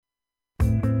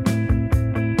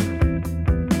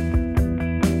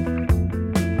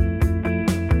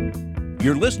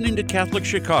You're listening to Catholic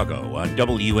Chicago on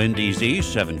WNDZ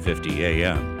 750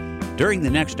 AM. During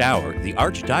the next hour, the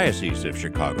Archdiocese of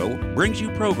Chicago brings you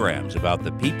programs about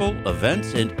the people,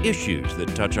 events, and issues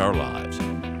that touch our lives.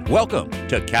 Welcome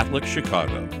to Catholic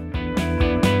Chicago.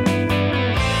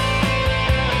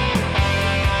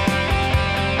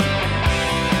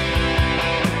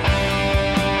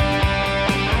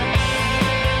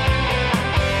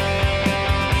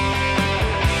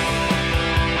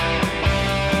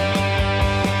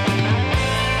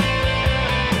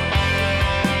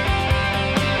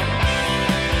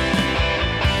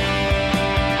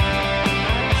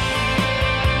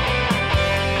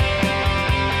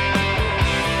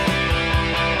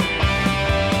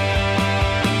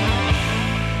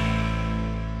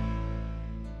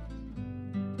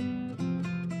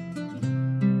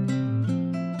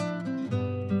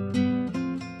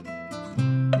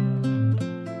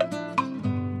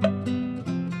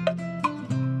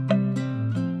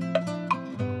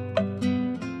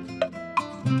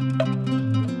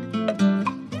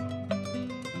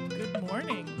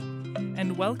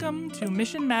 Welcome to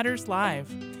Mission Matters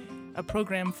Live, a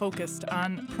program focused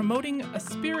on promoting a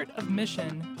spirit of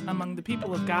mission among the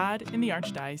people of God in the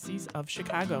Archdiocese of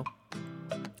Chicago.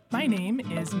 My name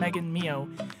is Megan Mio.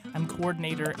 I'm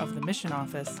coordinator of the Mission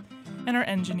Office, and our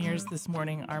engineers this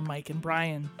morning are Mike and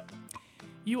Brian.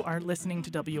 You are listening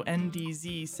to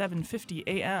WNDZ 750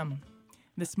 AM.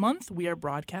 This month, we are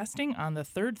broadcasting on the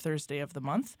third Thursday of the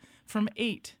month from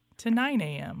 8 to 9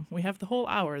 a.m. We have the whole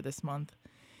hour this month.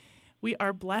 We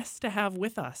are blessed to have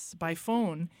with us by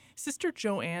phone Sister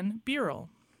Joanne Birrell,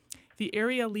 the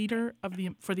area leader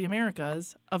for the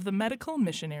Americas of the Medical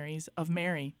Missionaries of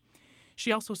Mary.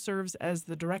 She also serves as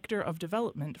the Director of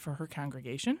Development for her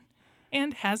congregation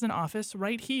and has an office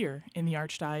right here in the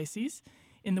Archdiocese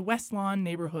in the West Lawn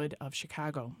neighborhood of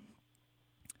Chicago.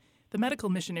 The Medical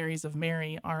Missionaries of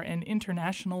Mary are an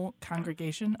international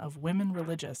congregation of women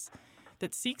religious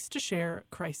that seeks to share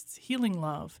Christ's healing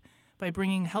love by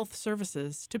bringing health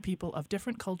services to people of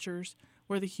different cultures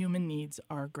where the human needs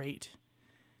are great.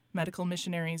 Medical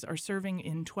missionaries are serving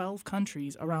in 12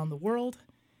 countries around the world,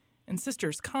 and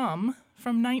sisters come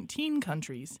from 19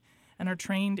 countries and are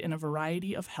trained in a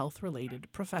variety of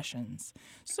health-related professions.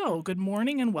 So, good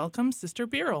morning and welcome, Sister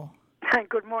Birrell.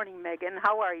 Good morning, Megan.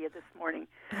 How are you this morning?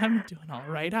 I'm doing all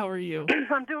right. How are you?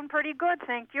 I'm doing pretty good,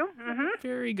 thank you. Mm-hmm.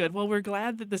 Very good. Well, we're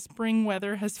glad that the spring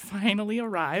weather has finally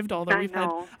arrived, although we've had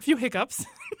a few hiccups.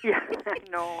 Yeah,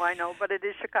 I know, but it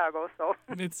is Chicago, so.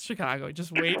 It's Chicago.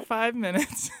 Just wait 5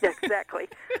 minutes. Yeah, exactly.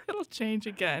 It'll change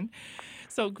again.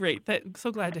 So great.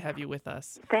 So glad to have you with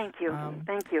us. Thank you.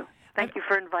 Thank you. Thank you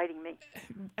for inviting me.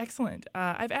 Excellent.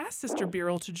 I've asked Sister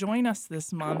Birrell to join us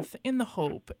this month in the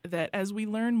hope that as we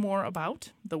learn more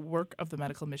about the work of the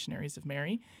Medical Missionaries of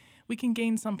Mary, we can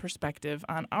gain some perspective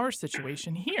on our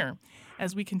situation here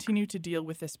as we continue to deal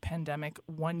with this pandemic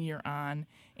 1 year on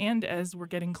and as we're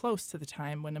getting close to the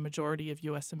time when a majority of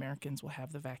U.S. Americans will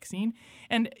have the vaccine.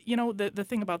 And, you know, the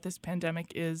thing about this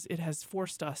pandemic is it has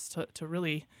forced us to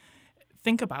really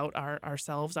think about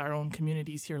ourselves, our own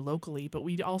communities here locally, but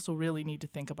we also really need to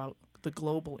think about the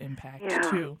global impact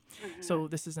too. Mm-hmm. So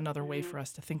this is another way for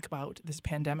us to think about this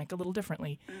pandemic a little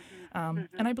differently. And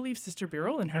I believe Sister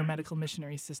Birrell and her medical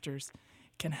missionary sisters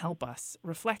can help us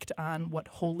reflect on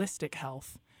what holistic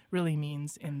health really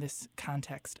means in this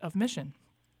context of mission.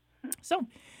 So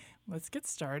let's get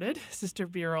started. Sister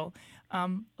Birrell,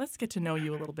 let's get to know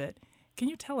you a little bit. Can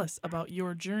you tell us about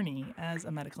your journey as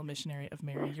a medical missionary of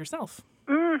Mary yourself?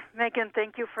 Megan,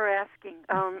 thank you for asking.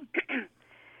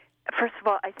 First of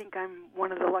all, I think I'm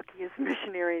one of the luckiest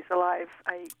missionaries alive.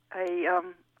 I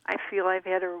feel I've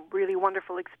had a really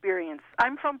wonderful experience.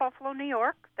 I'm from Buffalo, New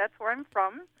York. That's where I'm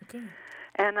from. Okay.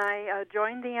 And I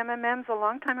joined the MMMs a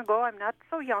long time ago. I'm not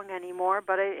so young anymore,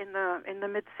 but in the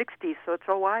mid-'60s, so it's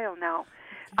a while now.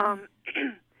 Okay.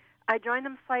 I joined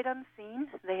them sight unseen.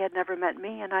 They had never met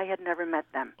me, and I had never met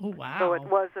them. Oh, wow. So it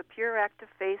was a pure act of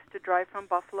faith to drive from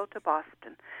Buffalo to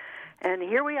Boston. And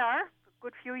here we are, a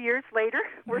good few years later.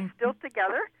 We're still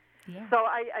together. Yeah. So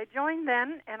I joined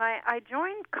then, and I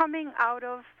joined coming out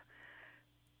of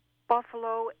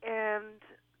Buffalo and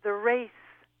the race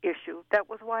issue. That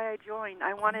was why I joined.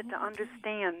 I wanted to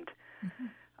understand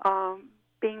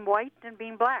being white and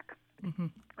being black. Mm-hmm.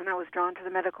 And I was drawn to the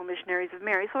Medical Missionaries of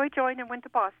Mary. So I joined and went to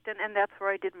Boston, and that's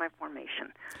where I did my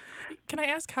formation. Can I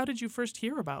ask, how did you first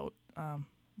hear about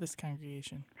this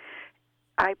congregation?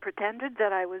 I pretended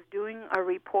that I was doing a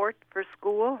report for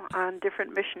school on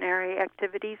different missionary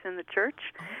activities in the church,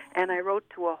 and I wrote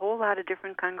to a whole lot of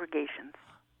different congregations.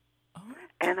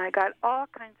 And I got all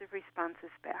kinds of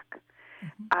responses back.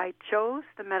 I chose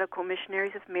the Medical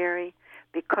Missionaries of Mary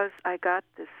because I got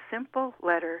this simple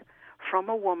letter from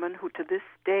a woman who to this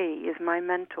day is my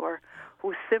mentor,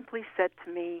 who simply said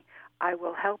to me, I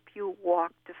will help you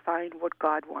walk to find what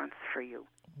God wants for you.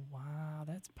 Wow,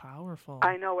 that's powerful.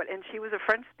 I know it. And she was a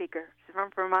French speaker. She's from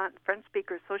Vermont, French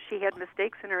speaker, so she had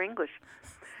mistakes in her English.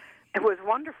 It was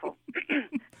wonderful.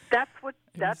 That's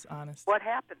what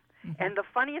happened. And the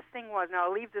funniest thing was, now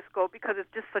I'll leave this go because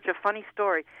it's just such a funny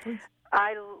story. Please.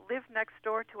 I lived next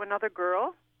door to another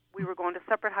girl. We were going to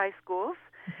separate high schools.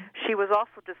 She was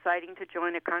also deciding to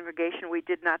join a congregation. We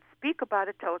did not speak about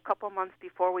it till a couple months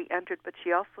before we entered, but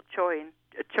she also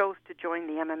chose to join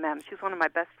the MMM. She was one of my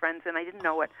best friends, and I didn't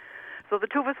know it. So the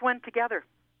two of us went together.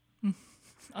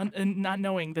 And not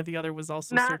knowing that the other was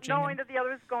also searching. Not knowing that the other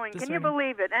was going. Discerning. Can you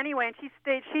believe it? Anyway, and she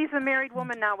stayed. She's a married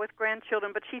woman now with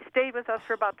grandchildren, but she stayed with us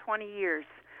for about 20 years.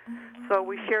 So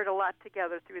we shared a lot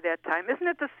together through that time. Isn't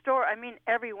it the story? I mean,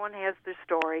 everyone has their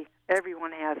story.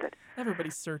 Everyone has it.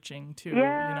 Everybody's searching, too,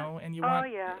 yeah. And you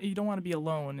don't want to be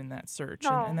alone in that search.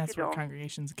 No, and that's where don't.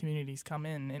 congregations and communities come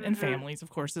in, and families, of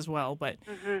course, as well, but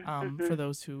for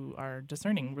those who are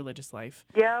discerning religious life.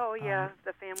 Yeah,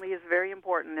 the family is very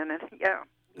important in it.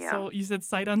 Yeah. So you said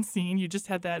sight unseen. You just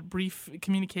had that brief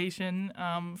communication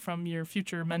from your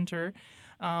future mentor.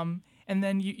 And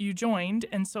then you joined,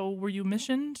 and so were you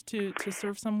missioned to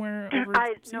serve somewhere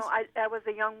overseas? No, I was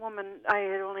a young woman. I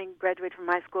had only graduated from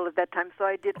high school at that time, so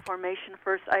I did formation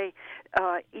first. I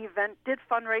did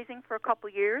fundraising for a couple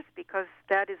years because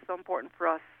that is so important for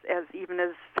us. As soon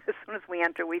as we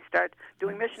enter, we start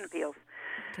doing mission appeals.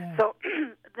 Okay. So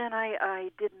then I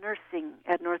did nursing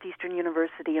at Northeastern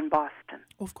University in Boston.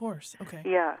 Of course. Okay.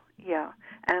 Yeah.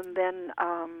 And then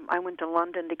I went to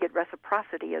London to get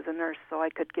reciprocity as a nurse, so I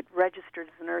could get registered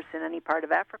as a nurse in any part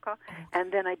of Africa. Okay.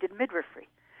 And then I did midwifery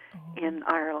in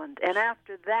Ireland. And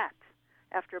after that,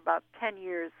 after about 10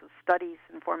 years of studies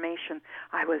and formation,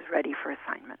 I was ready for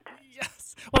assignment.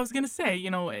 Yes. Well, I was going to say,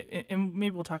 and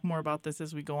maybe we'll talk more about this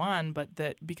as we go on, but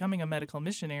that becoming a medical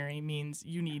missionary means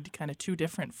you need kind of two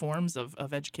different forms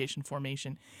of education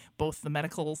formation, both the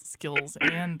medical skills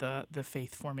and the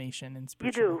faith formation and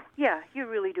spiritual. You do. Yeah, you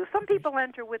really do. Some people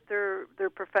enter with their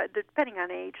depending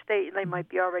on age, they might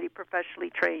be already professionally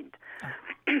trained.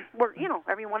 Where,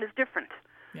 everyone is different.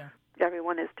 Yeah.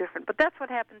 Everyone is different, but that's what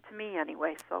happened to me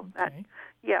anyway. So okay.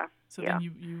 So yeah. then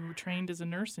you were trained as a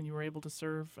nurse, and you were able to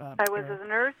serve. I was a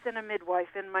nurse and a midwife,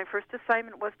 and my first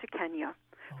assignment was to Kenya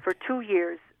for 2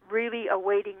 years, really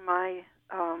awaiting my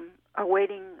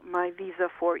visa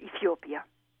for Ethiopia.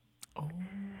 Oh,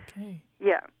 okay.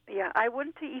 Yeah. I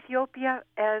went to Ethiopia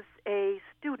as a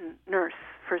student nurse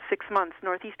for 6 months.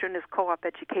 Northeastern is co-op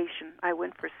education. I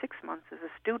went for 6 months as a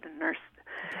student nurse,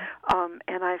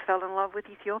 and I fell in love with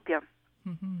Ethiopia.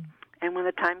 Mm-hmm. And when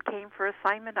the time came for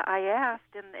assignment, I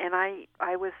asked, and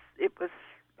I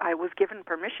was given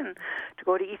permission to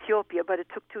go to Ethiopia, but it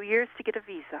took 2 years to get a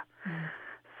visa. Mm.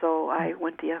 So I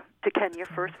went to Kenya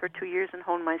first for 2 years and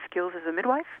honed my skills as a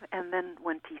midwife, and then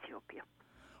went to Ethiopia.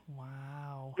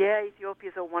 Wow. Yeah, Ethiopia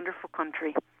is a wonderful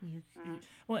country.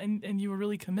 Well, and you were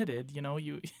really committed.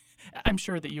 I'm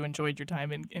sure that you enjoyed your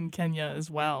time in Kenya as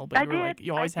well. But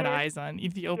you always had eyes on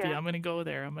Ethiopia. Yeah. I'm going to go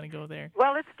there.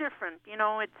 Well, it's different.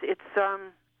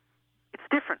 It's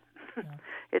different. Yeah.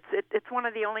 It's one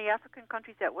of the only African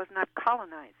countries that was not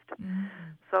colonized. Mm-hmm.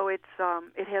 So it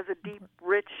has a deep,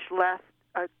 rich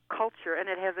culture, and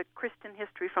it has a Christian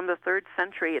history from the 3rd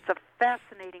century. It's a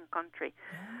fascinating country.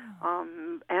 Yeah.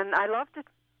 And I loved it.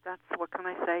 What can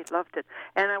I say? Loved it.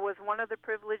 And I was one of the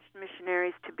privileged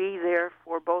missionaries to be there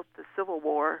for both the Civil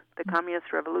War, the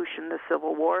Communist Revolution, the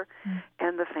Civil War,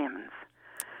 and the famines.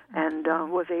 And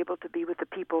was able to be with the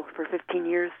people for 15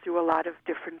 years through a lot of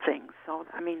different things. So,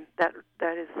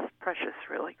 that is precious,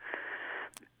 really.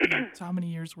 So how many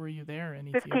years were you there in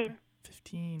Ethiopia?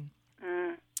 15.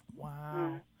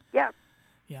 Wow. Yeah.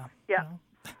 Well,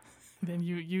 then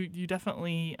you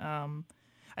definitely,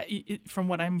 from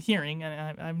what I'm hearing,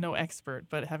 and I'm no expert,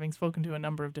 but having spoken to a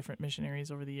number of different missionaries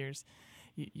over the years,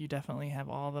 you definitely have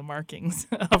all the markings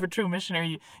of a true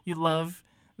missionary. You love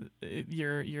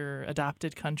your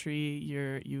adopted country.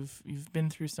 You've been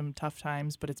through some tough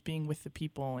times, but it's being with the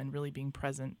people and really being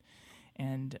present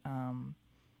and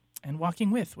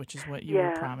walking with, which is what you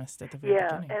were promised at the very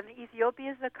beginning. Yeah, and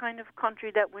Ethiopia is the kind of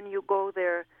country that when you go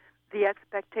there, the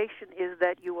expectation is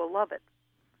that you will love it,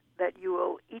 that you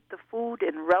will eat the food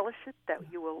and relish it, that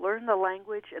you will learn the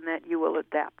language, and that you will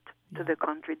adapt to the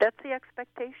country. That's the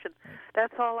expectation. Right.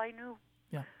 That's all I knew.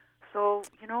 Yeah. So,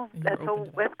 that's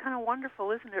kind of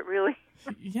wonderful, isn't it, really?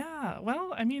 Yeah.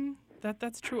 Well,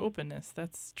 That's true openness.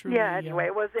 That's true. Yeah. Anyway,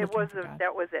 that was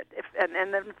it.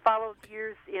 And then followed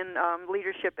years in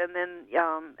leadership, and then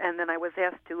I was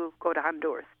asked to go to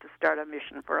Honduras to start a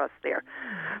mission for us there.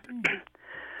 Okay.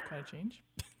 Quite a change.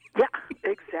 Yeah,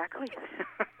 exactly.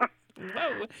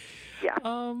 Whoa. Yeah.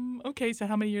 Okay. So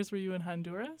how many years were you in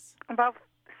Honduras? About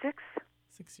 6.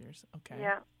 6 years. Okay.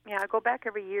 Yeah. I go back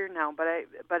every year now, but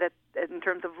in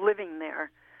terms of living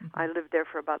there, I lived there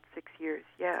for about 6 years.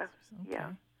 Yeah. Okay.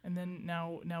 Yeah. And then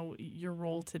now your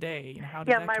role today, how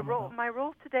did that come about? My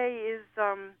role today is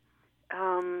I'm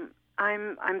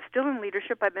still in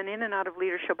leadership. I've been in and out of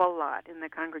leadership a lot in the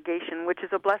congregation, which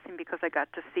is a blessing because I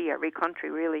got to see every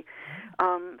country really.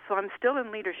 So I'm still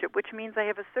in leadership, which means I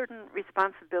have a certain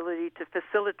responsibility to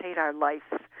facilitate our lives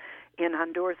in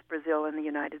Honduras, Brazil, and the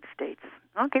United States.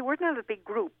 Okay, we're not a big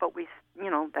group, but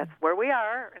that's where we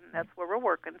are, and that's where we're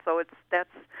working. So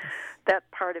that's that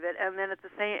part of it. And then at the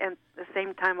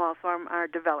same time, also I'm our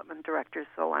development director.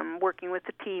 So I'm working with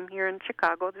the team here in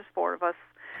Chicago. There's 4 of us,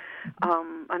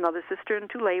 another sister and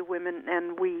 2 lay women,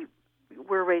 and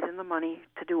we're raising the money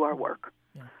to do our work.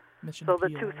 Yeah. Mission so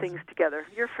appeals. The 2 things together.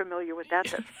 You're familiar with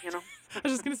that, I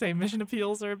was just going to say, mission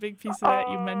appeals are a big piece of that.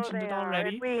 You mentioned it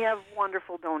already. We have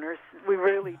wonderful donors. We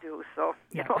really do. So,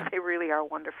 they really are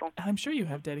wonderful. I'm sure you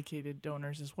have dedicated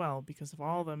donors as well because of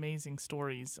all the amazing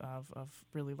stories of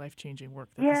really life-changing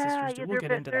work that the sisters do. We'll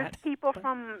get into that. There's people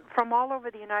from all over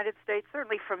the United States,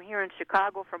 certainly from here in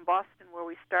Chicago, from Boston where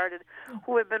we started,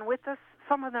 who have been with us,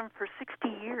 some of them for 60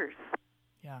 years.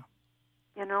 Yeah.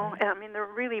 I mean, they're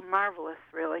really marvelous,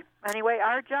 really. Anyway,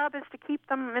 our job is to keep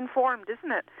them informed,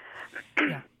 isn't it?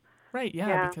 Yeah. Right,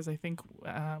 yeah, because I think,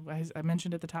 as I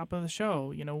mentioned at the top of the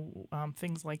show,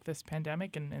 things like this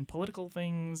pandemic and political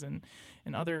things and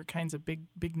other kinds of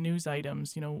big news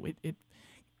items, it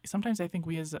sometimes I think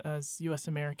we as U.S.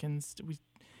 Americans,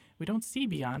 we don't see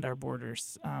beyond our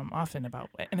borders often about,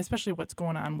 and especially what's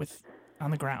going on on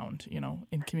the ground,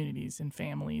 in communities and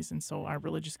families. And so our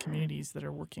religious communities that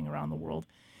are working around the world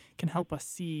can help us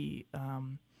see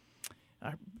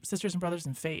our sisters and brothers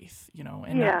in faith,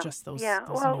 and not just those news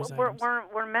items.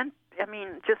 We're meant,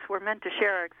 we're meant to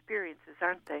share our experiences,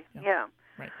 aren't they? Yeah.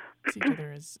 Right. See each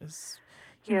other as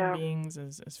human beings,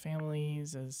 as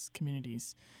families, as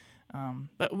communities.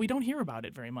 But we don't hear about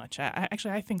it very much.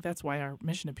 I think that's why our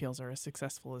mission appeals are as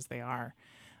successful as they are.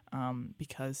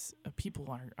 Because people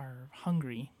are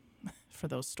hungry for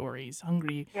those stories,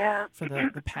 hungry for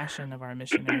the passion of our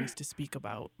missionaries to speak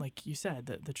about, like you said,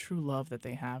 the true love that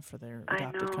they have for their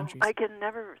adopted countries.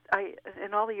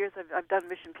 In all the years I've done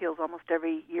mission appeals almost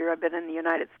every year I've been in the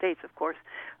United States, of course,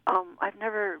 I've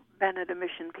never been at a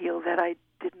mission appeal that I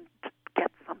didn't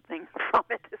get something from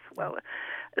it as well.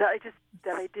 That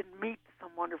I didn't meet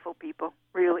some wonderful people,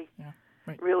 really. Yeah.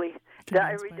 Right. Really,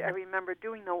 I remember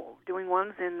doing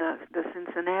ones in the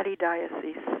Cincinnati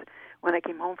diocese when I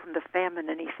came home from the famine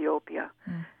in Ethiopia,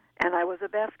 and I was a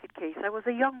basket case. I was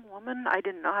a young woman. I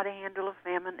didn't know how to handle a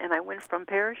famine, and I went from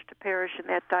parish to parish in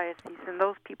that diocese, and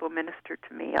those people ministered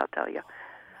to me. I'll tell you,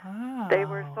 they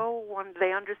were so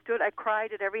they understood. I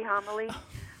cried at every homily.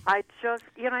 I just,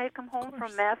 I had come home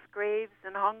from mass graves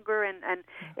and hunger, and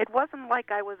it wasn't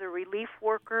like I was a relief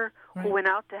worker who went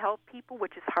out to help people,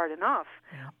 which is hard enough,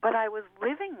 but I was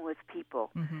living with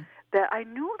people that I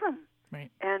knew them.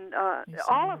 Right. And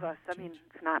all of us,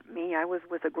 it's not me, I was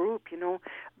with a group,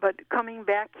 but coming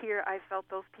back here, I felt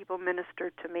those people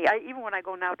ministered to me. Even when I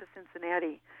go now to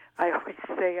Cincinnati, I always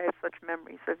say I have such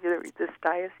memories of this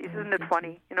diocese. Isn't it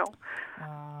funny,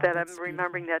 that I'm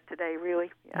remembering that today,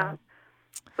 really? Yeah.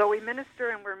 So we minister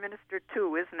and we're ministered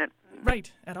to, isn't it?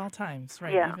 Right, at all times,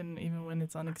 right, even when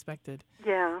it's unexpected.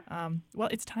 Yeah. Well,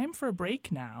 it's time for a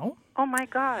break now. Oh, my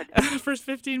God. First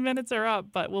 15 minutes are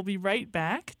up, but we'll be right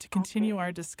back to continue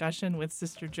our discussion with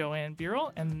Sister Joanne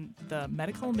Burrell and the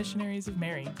Medical Missionaries of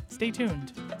Mary. Stay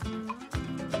tuned.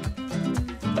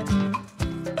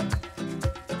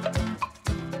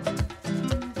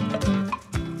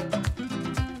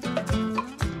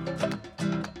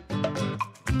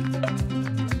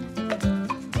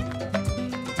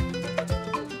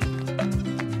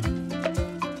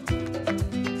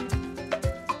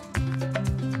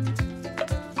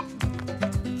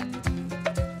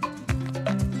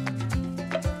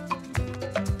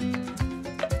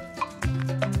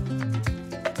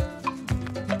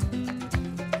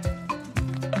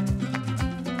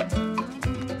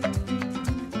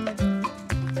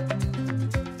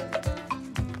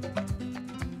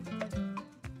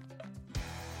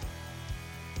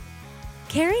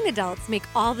 Caring adults make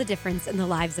all the difference in the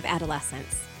lives of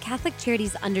adolescents. Catholic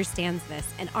Charities understands this,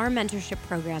 and our mentorship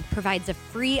program provides a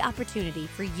free opportunity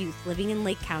for youth living in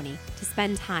Lake County to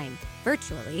spend time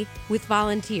virtually, with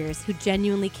volunteers who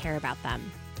genuinely care about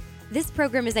them. This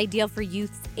program is ideal for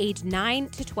youths age 9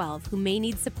 to 12 who may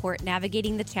need support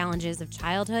navigating the challenges of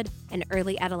childhood and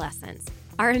early adolescence.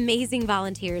 Our amazing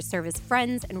volunteers serve as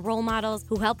friends and role models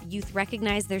who help youth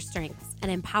recognize their strengths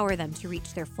and empower them to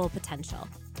reach their full potential.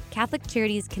 Catholic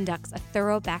Charities conducts a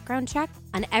thorough background check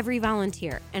on every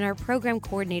volunteer, and our program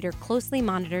coordinator closely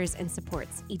monitors and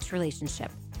supports each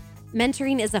relationship.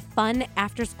 Mentoring is a fun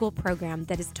after-school program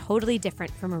that is totally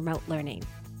different from remote learning.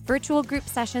 Virtual group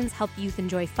sessions help youth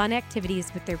enjoy fun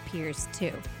activities with their peers,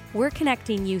 too. We're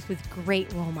connecting youth with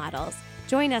great role models.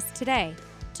 Join us today.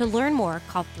 To learn more,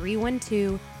 call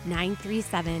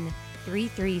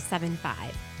 312-937-3375.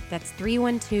 That's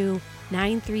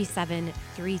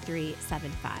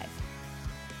 312-937-3375.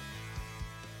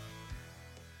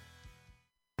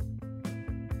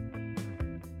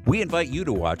 We invite you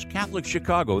to watch Catholic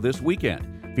Chicago this weekend,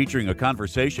 featuring a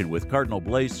conversation with Cardinal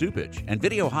Blaise Cupich and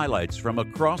video highlights from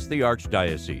across the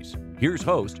Archdiocese. Here's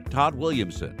host Todd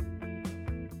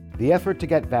Williamson. The effort to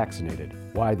get vaccinated,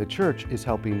 why the Church is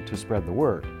helping to spread the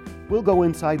word. We'll go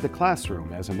inside the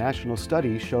classroom as a national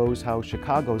study shows how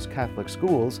Chicago's Catholic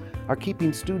schools are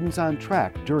keeping students on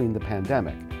track during the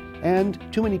pandemic. And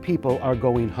too many people are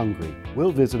going hungry.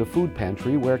 We'll visit a food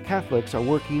pantry where Catholics are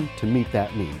working to meet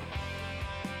that need.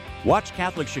 Watch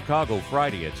Catholic Chicago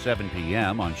Friday at 7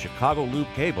 p.m. on Chicago Loop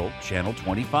Cable, Channel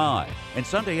 25, and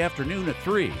Sunday afternoon at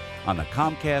 3 on the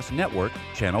Comcast Network,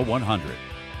 Channel 100.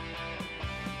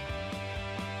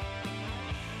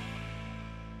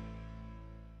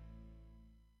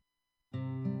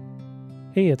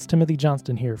 Hey, it's Timothy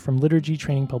Johnston here from Liturgy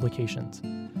Training Publications.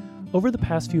 Over the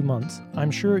past few months, I'm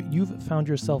sure you've found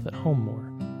yourself at home more,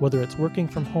 whether it's working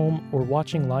from home or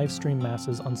watching live stream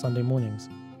masses on Sunday mornings.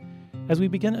 As we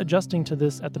began adjusting to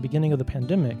this at the beginning of the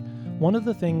pandemic, one of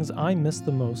the things I missed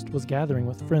the most was gathering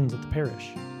with friends at the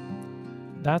parish.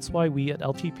 That's why we at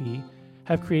LTP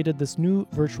have created this new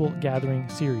virtual gathering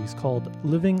series called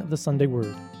Living the Sunday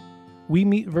Word. We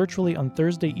meet virtually on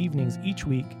Thursday evenings each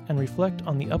week and reflect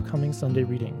on the upcoming Sunday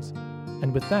readings.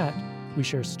 And with that, we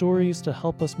share stories to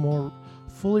help us more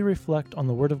fully reflect on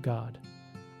the Word of God.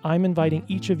 I'm inviting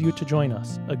each of you to join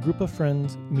us, a group of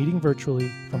friends meeting virtually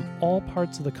from all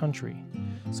parts of the country.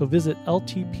 So visit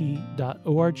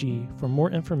ltp.org for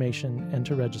more information and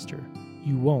to register.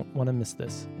 You won't want to miss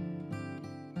this.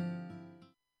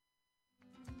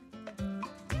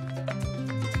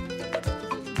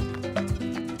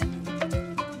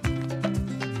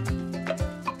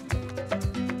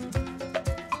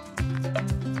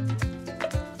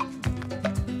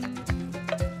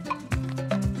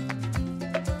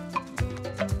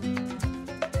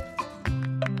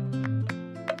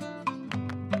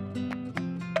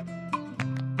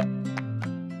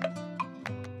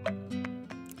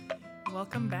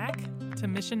 Welcome back to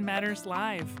Mission Matters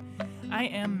Live. I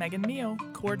am Megan Mio,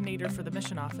 coordinator for the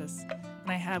Mission Office,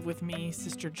 and I have with me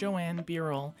Sister Joanne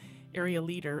Birrell, area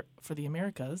leader for the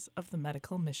Americas of the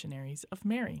Medical Missionaries of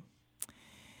Mary.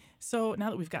 So now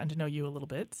that we've gotten to know you a little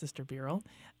bit, Sister Birrell,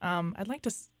 I'd like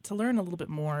to learn a little bit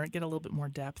more, get a little bit more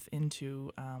depth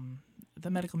into the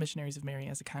Medical Missionaries of Mary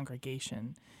as a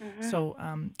congregation. Mm-hmm. So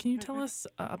can you tell us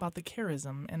about the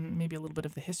charism and maybe a little bit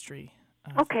of the history?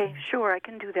 Okay, sure, I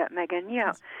can do that, Megan.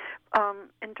 Yeah.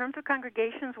 In terms of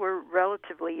congregations, we're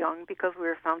relatively young because we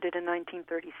were founded in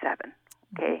 1937,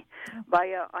 okay, by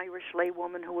an Irish lay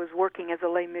woman who was working as a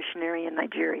lay missionary in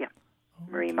Nigeria,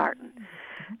 Marie Martin.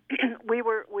 We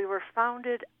were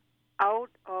founded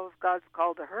out of God's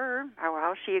call to her,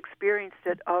 how she experienced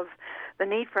it, of the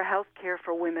need for health care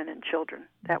for women and children.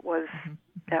 That was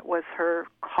her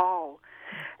call.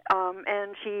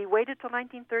 And she waited till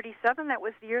 1937. That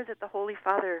was the year that the Holy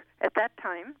Father, at that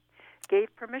time,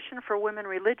 gave permission for women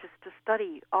religious to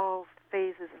study all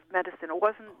phases of medicine. It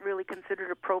wasn't really considered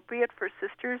appropriate for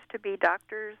sisters to be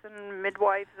doctors and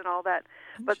midwives and all that,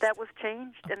 but that was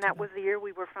changed, and that was the year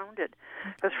we were founded.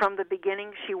 Because from the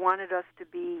beginning, she wanted us to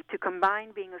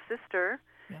combine being a sister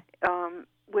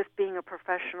with being a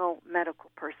professional medical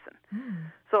person.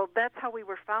 So that's how we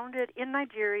were founded in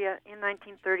Nigeria in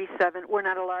 1937. We're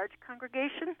not a large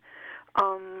congregation.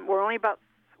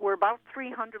 We're about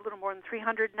 300, a little more than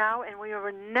 300 now, and we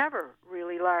were never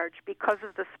really large because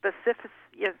of the specific.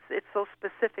 Yes, it's so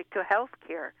specific to health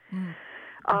care.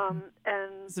 And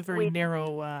it's a very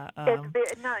narrow.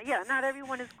 Not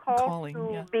everyone is called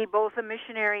to be both a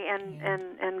missionary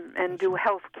and do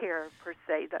health care per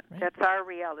se. That's our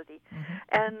reality.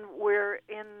 And we're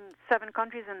in 7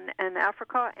 countries in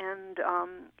Africa and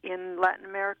in Latin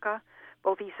America,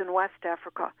 both East and West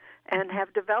Africa, and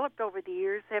have developed over the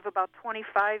years. They have about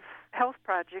 25 health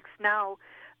projects now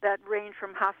that range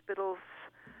from hospitals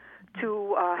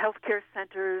to healthcare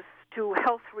centers to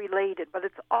health-related, but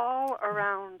it's all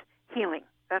around healing,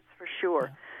 that's for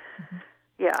sure.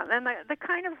 Yeah, and the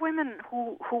kind of women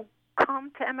who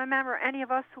come to MMM, or any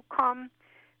of us who come,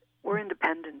 we're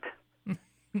independent,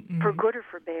 for good or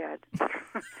for bad.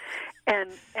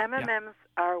 And MMMs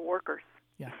are workers.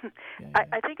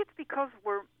 I think it's because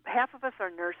half of us are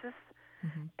nurses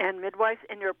and midwives,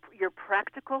 and you're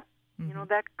practical, you know,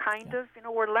 that kind of, you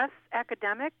know, we're less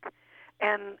academic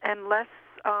and less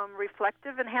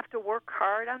reflective and have to work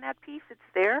hard on that piece. It's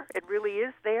there. It really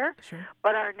is there. Sure.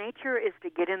 But our nature is to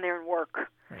get in there and work.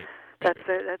 Right. That's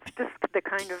just the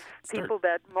kind of people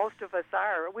that most of us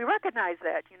are. We recognize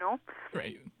that, you know.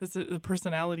 Right. That's the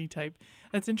personality type.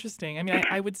 That's interesting. I mean,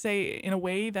 I would say, in a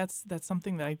way, that's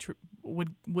something that I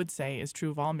would say is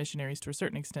true of all missionaries to a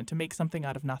certain extent, to make something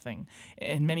out of nothing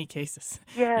in many cases.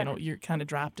 Yeah. You know, you're kind of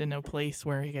dropped in a place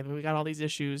where we got all these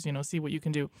issues, you know, see what you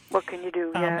can do. What can you do?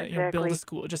 Exactly. You know, build a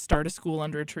school, just start a school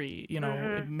under a tree, you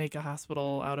know, make a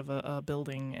hospital out of a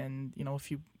building, and, you know, a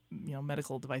few, you know,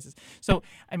 medical devices. So,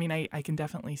 I mean, I can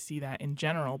definitely see that in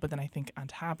general, but then I think on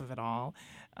top of it all,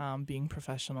 being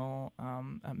professional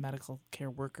medical care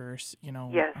workers, you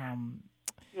know,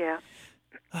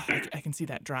 I can see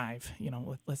that drive, you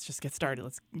know, let's just get started.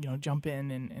 Let's, you know, jump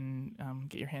in and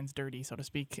get your hands dirty, so to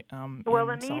speak. Well,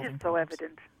 the need is so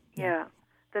evident. Yeah.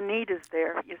 The need is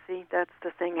there, you see. That's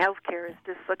the thing. Healthcare is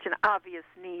just such an obvious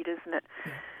need, isn't it?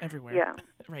 Yeah, everywhere. Yeah.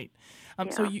 Right.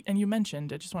 So you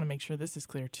mentioned, I just want to make sure this is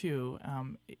clear too,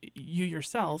 you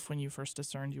yourself, when you first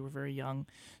discerned, you were very young,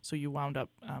 so you wound up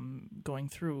going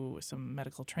through some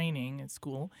medical training at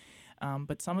school.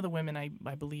 But some of the women,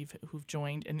 I believe, who've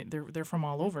joined, and they're from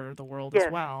all over the world as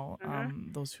well,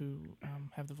 those who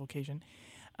have the vocation,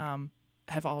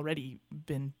 have already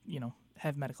been, you know,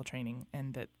 have medical training,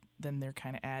 and that then they're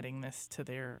kind of adding this to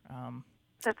their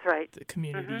that's right, the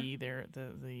community, their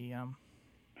the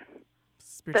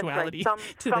spirituality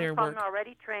to their work. Some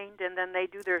already trained, and then they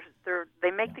do they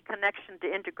make the connection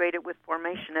to integrate it with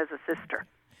formation as a sister.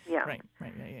 Yeah. Right.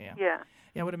 Yeah,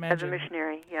 I would imagine as a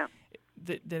missionary. Yeah.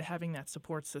 That having that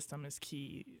support system is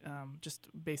key, just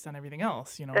based on everything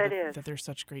else. You know, that there's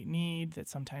such great need that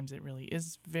sometimes it really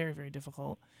is very, very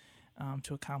difficult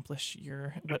to accomplish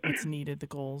what's needed, the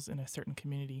goals in a certain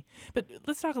community. But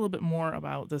let's talk a little bit more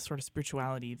about the sort of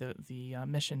spirituality, the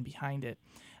mission behind it,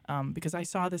 because I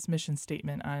saw this mission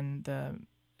statement on the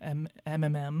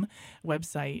MMM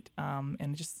website,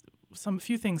 and just a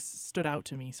few things stood out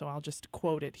to me. So I'll just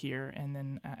quote it here and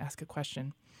then ask a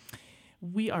question.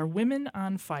 We are women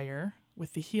on fire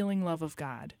with the healing love of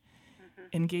God,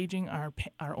 engaging our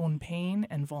own pain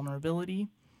and vulnerability.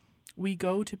 We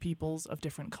go to peoples of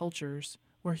different cultures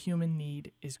where human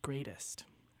need is greatest.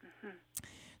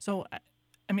 So,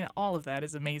 I mean, all of that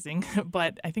is amazing,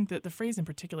 but I think that the phrase in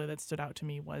particular that stood out to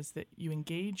me was that you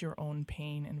engage your own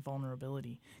pain and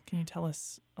vulnerability. Can you tell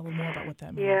us a little more about what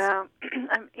that means? Yeah,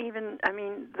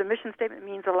 the mission statement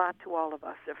means a lot to all of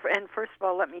us. And first of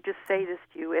all, let me just say this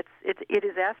to you. It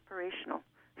is aspirational.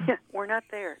 We're not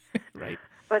there. Right.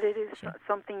 But it is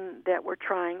something that we're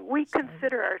trying. We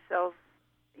consider ourselves,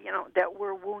 you know, that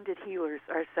we're wounded healers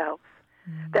ourselves,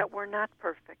 that we're not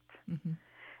perfect,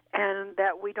 and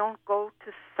that we don't go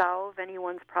to solve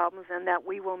anyone's problems, and that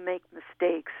we will make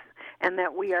mistakes, and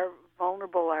that we are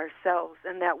vulnerable ourselves,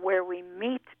 and that where we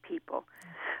meet people,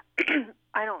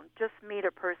 I don't just meet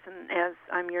a person as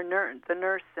I'm your the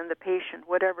nurse and the patient,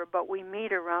 whatever, but we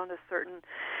meet around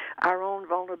our own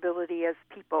vulnerability as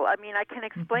people. I mean, I can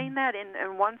explain that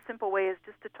in one simple way is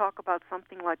just to talk about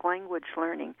something like language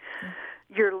learning.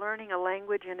 You're learning a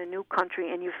language in a new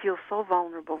country, and you feel so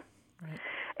vulnerable. Right.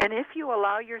 And if you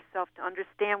allow yourself to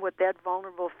understand what that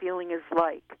vulnerable feeling is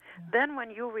like, then when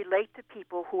you relate to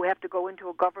people who have to go into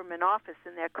a government office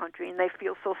in that country and they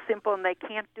feel so simple and they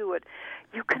can't do it,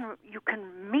 you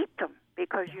can meet them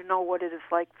because you know what it is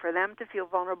like for them to feel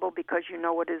vulnerable, because you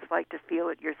know what it is like to feel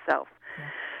it yourself. Yeah.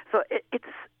 So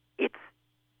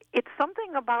it's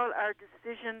something about our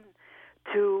decision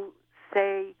to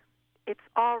say, it's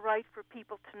all right for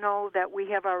people to know that we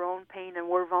have our own pain and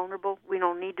we're vulnerable. We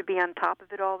don't need to be on top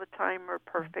of it all the time or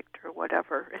perfect or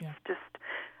whatever.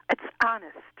 It's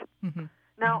honest.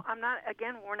 Now,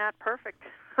 we're not perfect.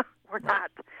 We're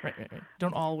not. Right.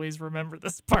 Don't always remember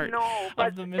this part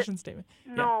of the mission statement.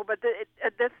 No, but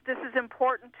this is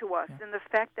important to us, and the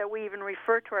fact that we even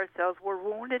refer to ourselves, we're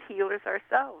wounded healers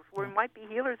ourselves. We might be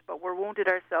healers, but we're wounded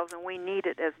ourselves, and we need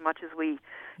it as much as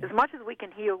we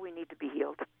can heal. We need to be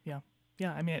healed. Yeah.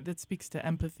 I mean, it speaks to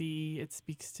empathy. It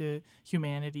speaks to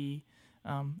humanity.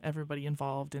 everybody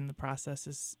involved in the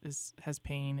process has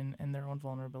pain and their own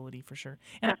vulnerability for sure.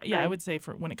 And I would say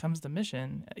for when it comes to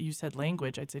mission, you said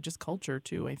language. I'd say just culture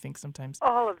too. I think sometimes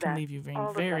all of can that. leave you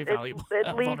very valuable. It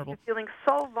leaves vulnerable. you feeling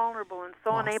so vulnerable and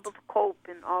so Lost. unable to cope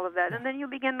and all of that. Yeah. And then you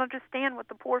begin to understand what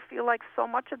the poor feel like so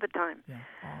much of the time.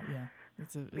 Yeah.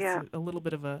 It's a little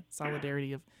bit of a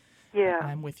solidarity of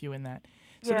I'm with you in that.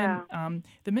 So then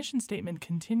the mission statement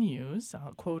continues.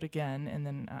 I'll quote again and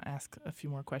then ask a few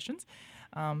more questions.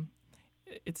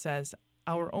 It says,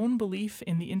 "Our own belief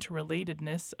in the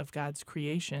interrelatedness of God's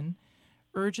creation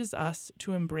urges us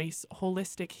to embrace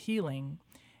holistic healing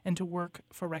and to work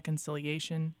for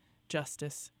reconciliation,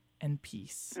 justice, and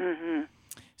peace." Mm-hmm.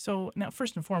 So now,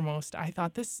 first and foremost, I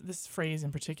thought this phrase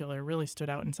in particular really stood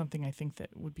out and something I think that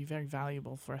would be very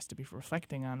valuable for us to be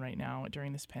reflecting on right now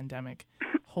during this pandemic,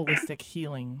 holistic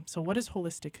healing. So what does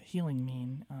holistic healing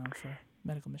mean for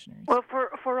medical missionaries? Well,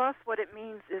 for us, what it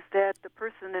means is that the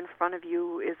person in front of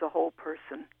you is a whole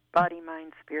person, body,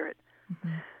 mind, spirit.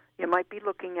 Mm-hmm. You might be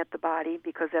looking at the body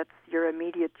because that's your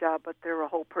immediate job, but they're a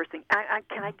whole person.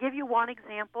 Can I give you one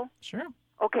example? Sure.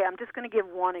 Okay, I'm just going to give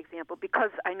one example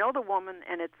because I know the woman,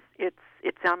 and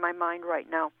it's on my mind right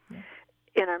now. Yeah.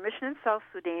 In our mission in South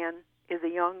Sudan is a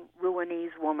young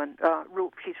Rwandese woman.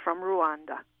 She's from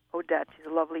Rwanda, Odette. She's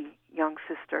a lovely young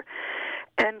sister.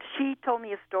 And she told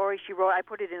me a story she wrote. I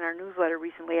put it in our newsletter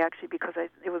recently, actually, because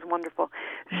it was wonderful.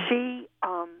 She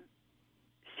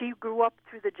grew up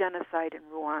through the genocide in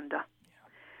Rwanda.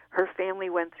 Her family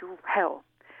went through hell.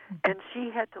 And she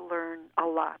had to learn a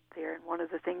lot there, and one of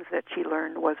the things that she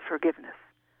learned was forgiveness.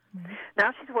 Mm-hmm.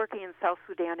 Now she's working in South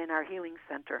Sudan in our healing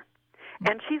center.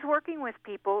 And she's working with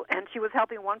people, and she was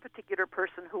helping one particular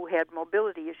person who had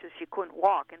mobility issues. She couldn't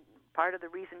walk, and part of the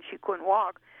reason she couldn't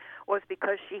walk was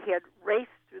because she had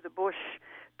raced through the bush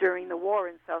during the war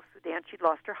in South Sudan. She'd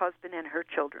lost her husband and her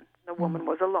children. The woman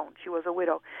was alone. She was a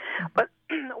widow. But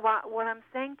what I'm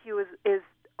saying to you is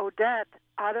Odette,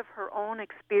 out of her own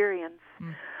experience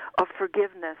of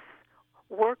forgiveness,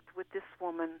 worked with this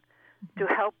woman to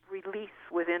help release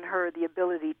within her the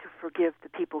ability to forgive the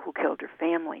people who killed her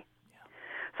family.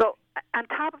 So on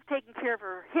top of taking care of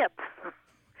her hip,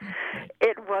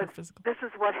 it was, this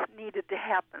is what needed to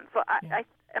happen. So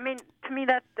I mean, to me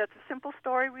that's a simple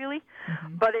story really,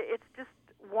 but it's just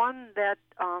one that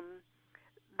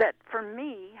that for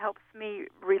me helps me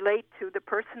relate to the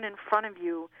person in front of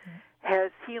you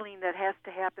has healing that has to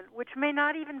happen, which may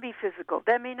not even be physical.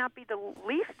 That may not be the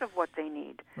least of what they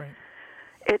need. Right.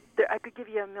 I could give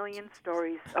you a million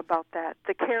stories about that.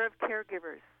 The care of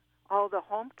caregivers, all the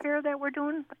home care that we're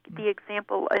doing. The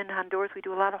example in Honduras, we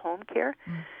do a lot of home care.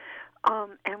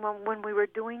 And when we were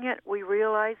doing it, we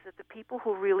realized that the people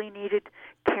who really needed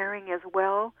caring as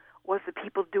well was the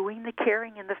people doing the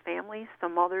caring in the families, the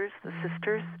mothers, the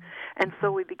sisters. And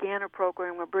so we began a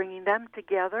program. We're bringing them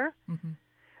together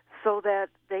so that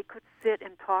they could sit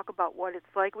and talk about what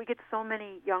it's like. We get so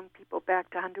many young people back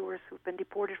to Honduras who've been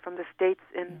deported from the States,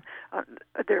 and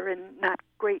they're in not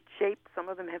great shape. Some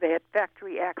of them have had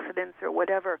factory accidents or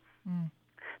whatever.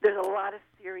 There's a lot of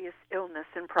serious illness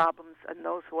and problems in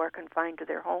those who are confined to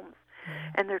their homes,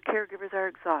 and their caregivers are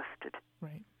exhausted.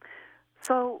 Right.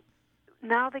 So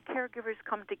now the caregivers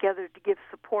come together to give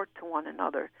support to one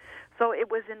another. So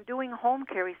it was in doing home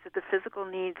care, he said the physical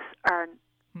needs are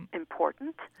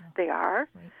important. They are.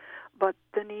 Right. But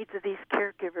the needs of these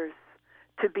caregivers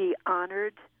to be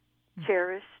honored,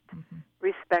 cherished,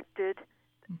 respected,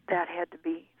 that had to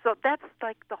be. So that's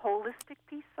like the holistic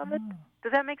piece of it.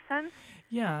 Does that make sense?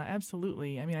 Yeah,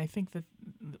 absolutely. I mean, I think that,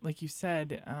 like you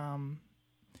said,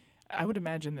 I would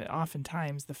imagine that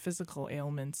oftentimes the physical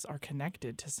ailments are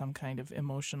connected to some kind of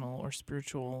emotional or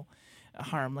spiritual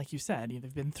harm. Like you said,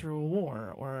 they've been through a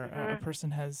war, or a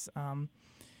person has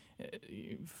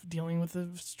dealing with the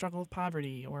struggle of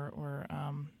poverty, or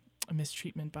a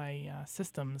mistreatment by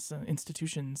systems,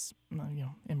 institutions,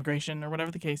 immigration, or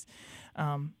whatever the case,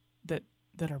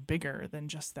 that are bigger than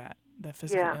just that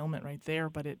physical ailment right there.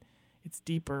 But it's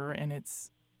deeper, and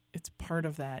it's part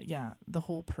of that. Yeah, the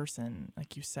whole person,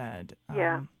 like you said.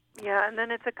 Yeah, and then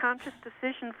it's a conscious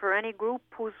decision for any group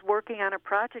who's working on a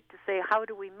project to say, how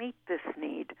do we meet this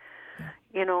need?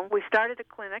 Yeah. We started a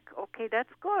clinic. Okay,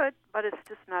 that's good, but it's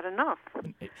just not enough.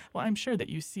 Well, I'm sure that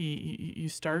you see, you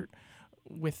start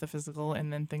with the physical,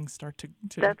 and then things start to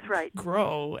that's right.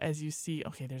 grow as you see,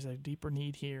 okay, there's a deeper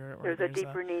need here. Or there's a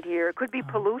deeper need here. It could be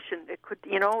pollution. It could,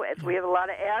 as we have a lot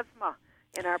of asthma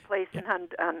in our place on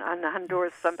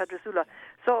Honduras, San Pedro Sula.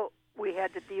 So we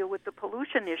had to deal with the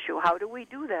pollution issue. How do we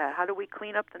do that? How do we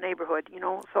clean up the neighborhood?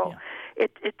 So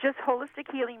it just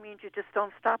holistic healing means you just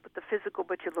don't stop with the physical,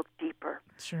 but you look deeper.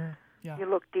 Sure. You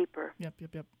look deeper. Yep.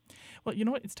 Well, you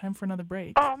know what? It's time for another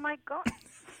break. Oh, my God.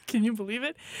 Can you believe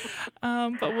it?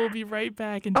 But we'll be right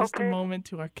back in just a moment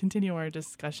to continue our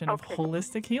discussion of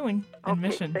holistic healing and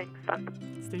mission. Thanks,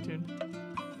 son. Stay tuned.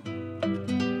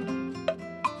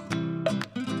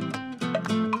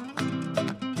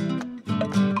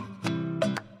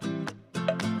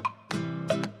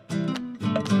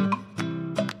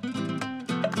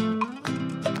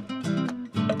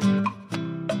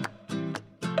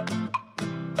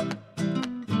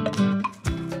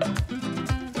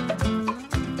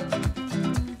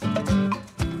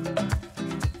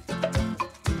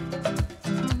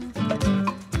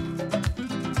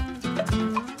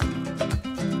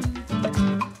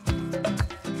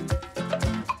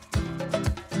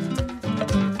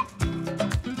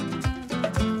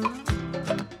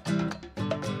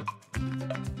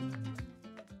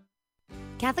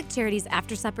 Catholic Charities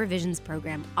After Supper Visions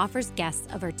program offers guests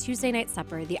of our Tuesday night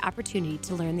supper the opportunity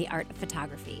to learn the art of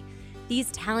photography.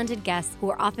 These talented guests, who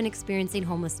are often experiencing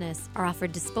homelessness, are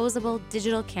offered disposable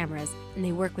digital cameras, and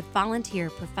they work with volunteer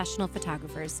professional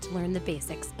photographers to learn the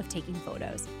basics of taking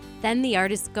photos. Then the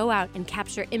artists go out and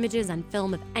capture images on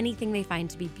film of anything they find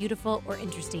to be beautiful or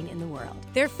interesting in the world.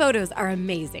 Their photos are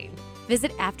amazing.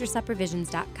 Visit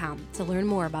AfterSupperVisions.com to learn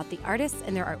more about the artists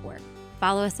and their artwork.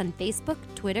 Follow us on Facebook,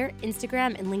 Twitter,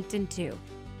 Instagram, and LinkedIn too.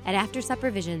 At After Supper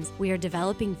Visions, we are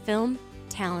developing film,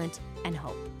 talent, and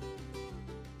hope.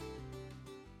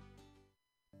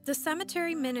 The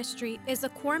Cemetery Ministry is a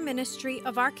core ministry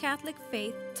of our Catholic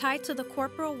faith tied to the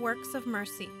corporal works of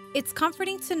mercy. It's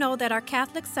comforting to know that our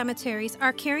Catholic cemeteries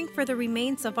are caring for the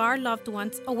remains of our loved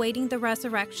ones awaiting the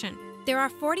resurrection. There are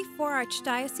 44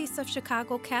 Archdiocese of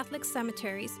Chicago Catholic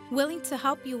cemeteries willing to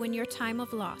help you in your time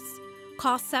of loss.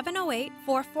 Call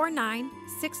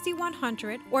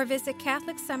 708-449-6100 or visit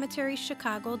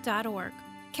CatholicCemeteriesChicago.org.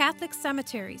 Catholic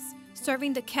Cemeteries,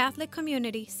 serving the Catholic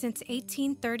community since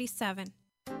 1837.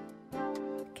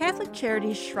 Catholic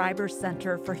Charities Schreiber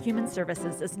Center for Human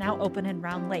Services is now open in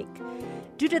Round Lake.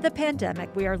 Due to the pandemic,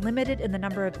 we are limited in the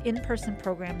number of in-person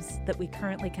programs that we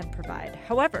currently can provide.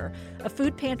 However, a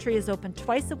food pantry is open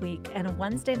twice a week, and a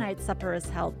Wednesday night supper is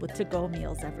held with to-go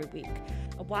meals every week.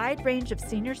 A wide range of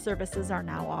senior services are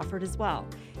now offered as well.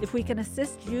 If we can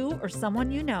assist you or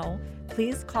someone you know,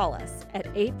 please call us at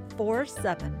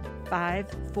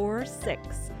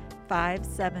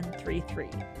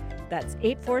 847-546-5733. That's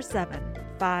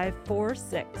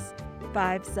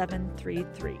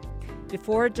 847-546-5733.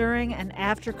 Before, during, and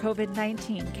after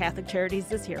COVID-19, Catholic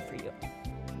Charities is here for you.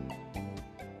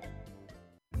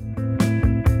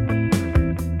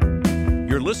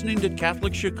 You're listening to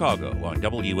Catholic Chicago on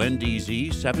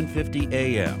WNDZ 750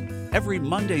 AM. Every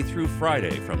Monday through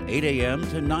Friday from 8 a.m.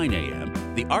 to 9 a.m.,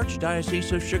 the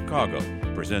Archdiocese of Chicago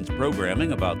presents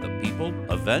programming about the people,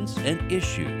 events, and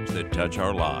issues that touch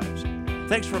our lives.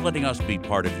 Thanks for letting us be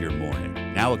part of your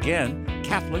morning. Now again,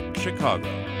 Catholic Chicago.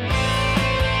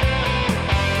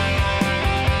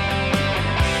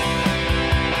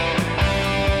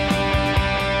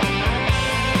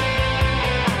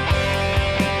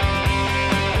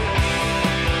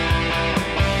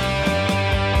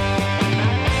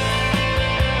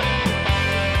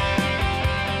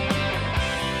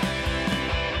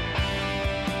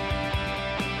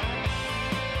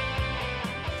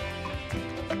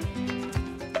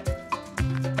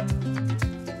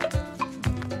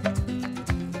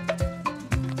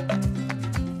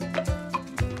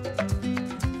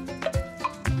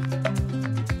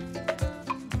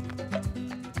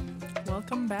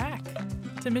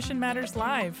 Mission Matters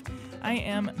Live. I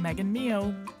am Megan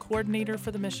Mio, coordinator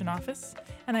for the Mission Office,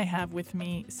 and I have with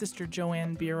me Sister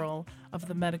Joanne Birol of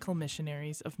the Medical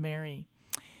Missionaries of Mary.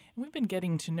 And we've been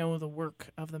getting to know the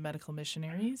work of the Medical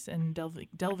Missionaries and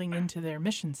delving into their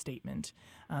mission statement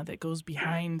that goes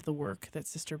behind the work that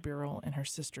Sister Birol and her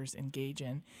sisters engage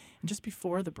in. And just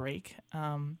before the break,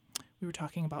 we were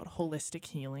talking about holistic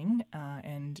healing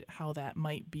and how that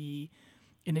might be,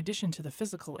 in addition to the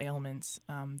physical ailments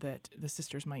that the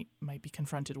sisters might be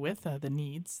confronted with, the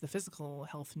needs, the physical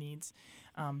health needs,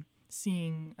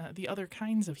 seeing the other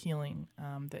kinds of healing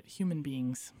that human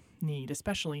beings need,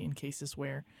 especially in cases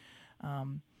where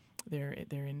they're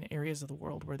in areas of the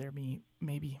world where there may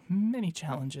be many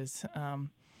challenges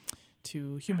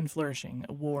to human flourishing,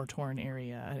 a war-torn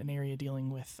area, an area dealing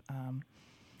with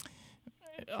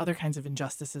other kinds of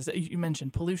injustices. You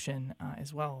mentioned pollution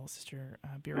as well, Sister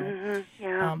Birol. Mm-hmm,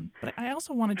 yeah. But I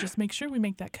also want to just make sure we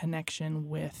make that connection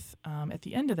with, at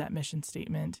the end of that mission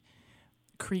statement,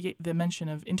 the mention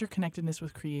of interconnectedness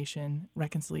with creation,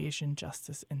 reconciliation,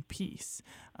 justice, and peace.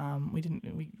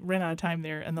 We ran out of time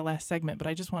there in the last segment, but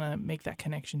I just want to make that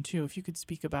connection too. If you could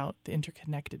speak about the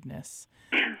interconnectedness.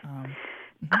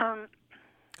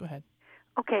 Go ahead.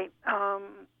 Okay.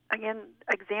 Again,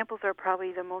 examples are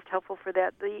probably the most helpful for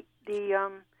that. The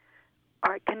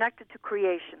are connected to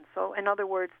creation. So, in other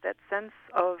words, that sense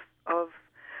of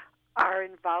our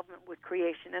involvement with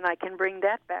creation, and I can bring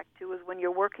that back to is when you're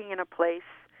working in a place.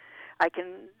 I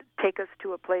can take us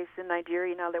to a place in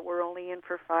Nigeria now that we're only in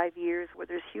for 5 years where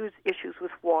there's huge issues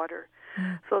with water.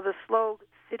 So the slow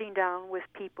sitting down with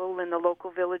people in the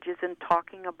local villages and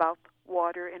talking about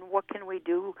water and what can we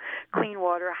do, clean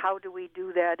water, how do we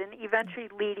do that, and eventually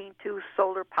leading to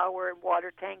solar power and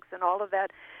water tanks and all of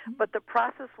that. But the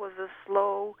process was a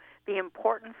slow, the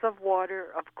importance of water,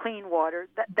 of clean water,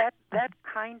 that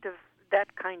kind of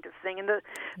thing. And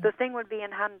the thing would be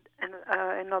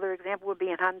another example would be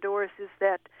in Honduras is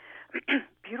that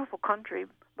beautiful country,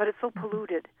 but it's so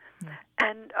polluted.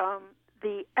 And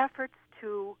the efforts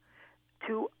to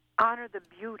honor the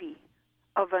beauty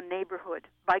of a neighborhood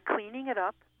by cleaning it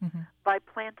up, by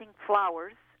planting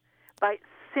flowers, by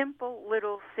simple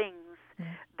little things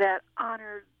that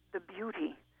honor the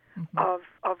beauty of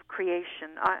creation.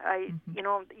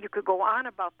 You could go on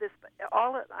about this, but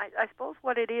I suppose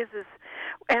what it is,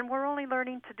 and we're only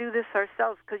learning to do this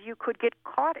ourselves, because you could get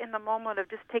caught in the moment of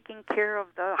just taking care of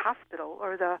the hospital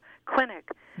or the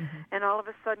clinic, and all of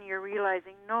a sudden you're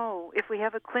realizing, no, if we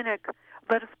have a clinic,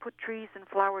 let us put trees and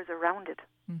flowers around it,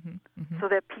 so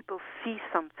that people see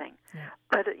something.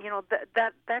 But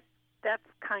that's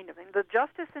kind of thing. The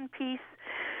justice and peace.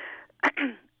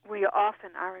 We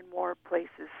often are in war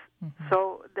places,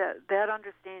 so that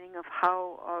understanding of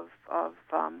how of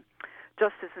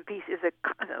justice and peace is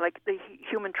like the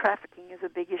human trafficking is a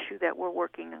big issue that we're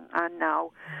working on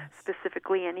now,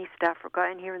 specifically in East Africa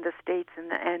and here in the States,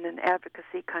 and an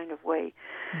advocacy kind of way.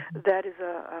 That is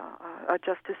a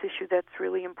justice issue that's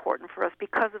really important for us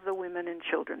because of the women and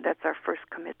children. That's our first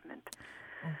commitment.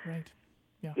 Oh, right.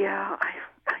 Yeah. Yeah.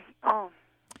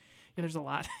 Yeah, there's a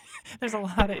lot. There's a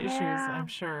lot of issues, I'm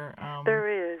sure.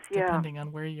 There is, depending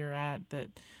on where you're at, that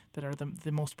are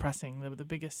the most pressing, the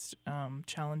biggest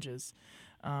challenges.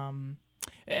 And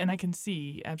I can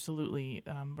see absolutely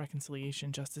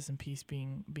reconciliation, justice, and peace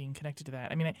being connected to that.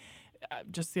 I mean,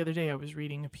 just the other day I was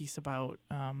reading a piece about.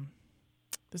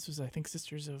 This was, I think,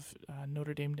 Sisters of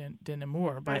Notre Dame de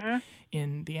Namur, but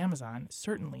in the Amazon,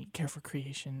 certainly Care for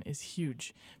Creation is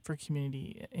huge for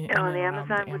community in and around the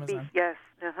Amazon. Would be, yes.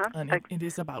 And it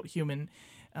is about human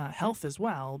health as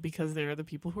well, because they're the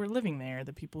people who are living there,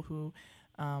 the people who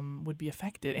would be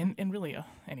affected. And really,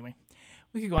 anyway,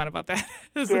 we could go on about that.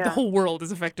 It's like the whole world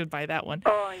is affected by that one.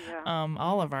 Oh, yeah.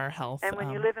 All of our health. And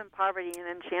when you live in poverty and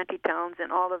in shanty towns and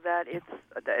all of that, it's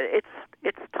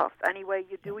tough. Anyway,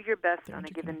 you do your best on a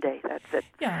given day. That's it.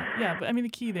 Yeah. But I mean, the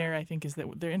key there, I think, is that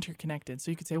they're interconnected.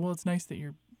 So you could say, well, it's nice that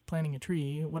you're planting a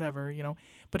tree, whatever,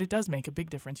 but it does make a big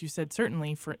difference. You said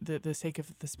certainly for the sake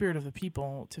of the spirit of the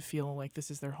people to feel like this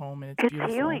is their home and it's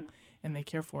beautiful healing. And they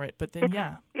care for it. But then,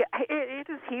 it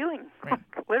is healing, right.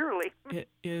 Literally. It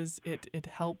is. It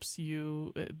helps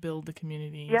you build the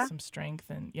community, some strength,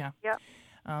 and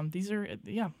these are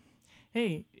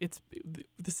Hey,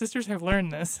 the sisters have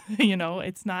learned this.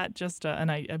 It's not just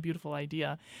a beautiful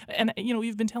idea. And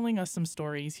you've been telling us some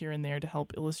stories here and there to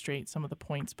help illustrate some of the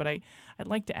points. But I'd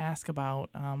like to ask about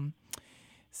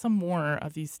some more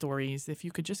of these stories. If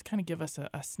you could just kind of give us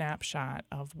a snapshot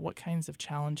of what kinds of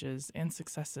challenges and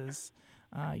successes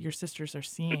your sisters are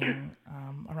seeing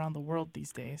around the world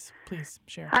these days. Please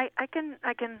share. I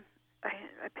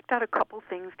picked out a couple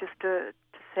things just to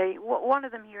say. One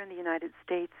of them here in the United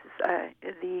States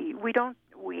is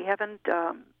we haven't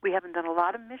done a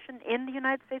lot of mission in the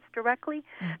United States directly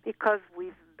because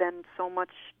we've been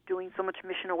doing so much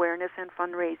mission awareness and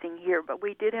fundraising here. But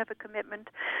we did have a commitment,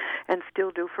 and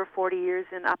still do, for 40 years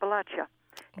in Appalachia.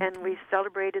 And we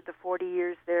celebrated the 40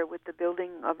 years there with the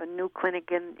building of a new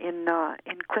clinic in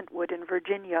Clintwood in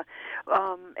Virginia.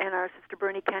 And our Sister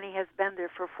Bernie Kenny has been there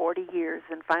for 40 years.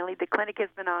 And finally the clinic has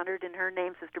been honored in her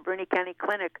name, Sister Bernie Kenny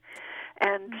Clinic.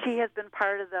 And she has been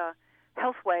part of the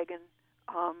Health Wagon,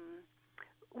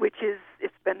 which is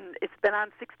it's been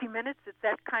on 60 Minutes. It's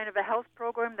that kind of a health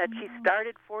program that she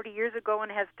started 40 years ago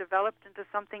and has developed into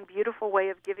something beautiful way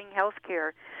of giving health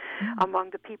care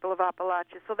among the people of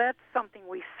Appalachia. So that's something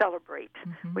we celebrate.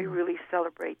 We really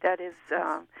celebrate. That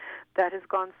has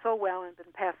gone so well and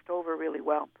been passed over really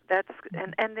well. That's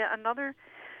another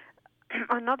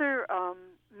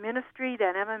ministry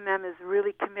that MMM is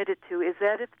really committed to is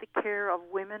that of the care of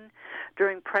women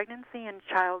during pregnancy and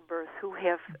childbirth who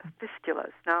have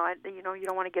fistulas. Now, you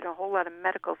don't want to get a whole lot of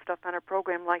medical stuff on a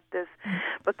program like this,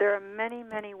 but there are many,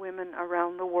 many women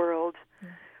around the world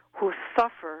who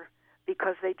suffer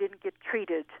because they didn't get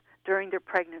treated during their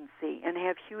pregnancy and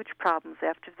have huge problems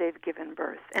after they've given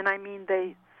birth. And I mean,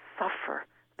 they suffer.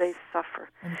 They suffer.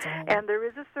 And there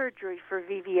is a surgery for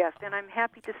VVF, and I'm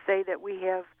happy to say that we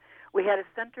had a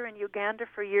center in Uganda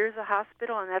for years, a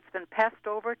hospital, and that's been passed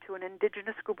over to an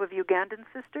indigenous group of Ugandan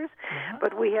sisters.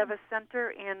 But we have a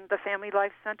center in the Family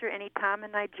Life Center in Etam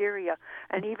in Nigeria.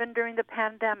 And even during the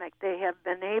pandemic, they have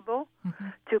been able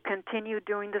to continue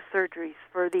doing the surgeries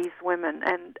for these women.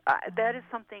 And that is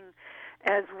something,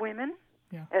 as women,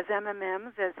 as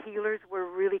MMMs, as healers, we're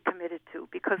really committed to,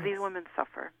 because these women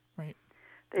suffer. Right.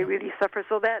 They really suffer.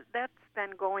 So that's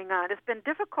been going on. It's been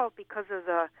difficult because of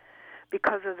the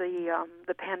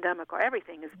pandemic, or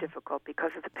everything is difficult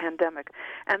because of the pandemic.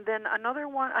 And then another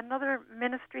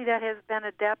ministry that has been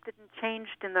adapted and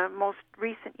changed in the most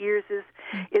recent years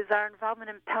is our involvement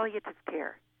in palliative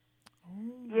care.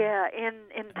 Yeah,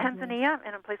 in Tanzania,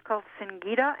 in a place called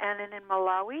Singida, and in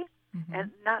Malawi,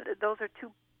 and those are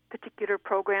two particular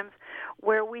programs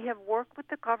where we have worked with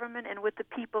the government and with the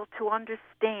people to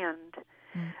understand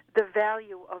the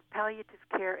value of palliative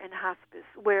care and hospice,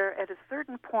 where at a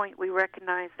certain point we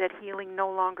recognize that healing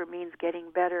no longer means getting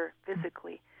better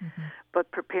physically, but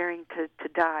preparing to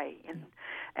die,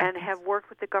 and have worked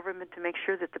with the government to make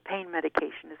sure that the pain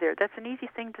medication is there. That's an easy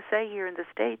thing to say here in the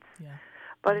States,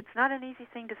 but it's not an easy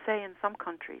thing to say in some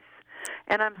countries.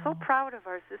 And I'm so proud of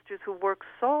our sisters who work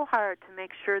so hard to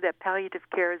make sure that palliative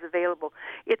care is available.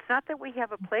 It's not that we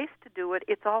have a place to do it,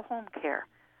 it's all home care.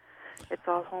 It's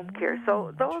all home care.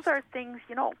 So those are things,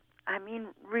 I mean,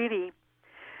 really,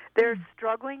 they're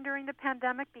struggling during the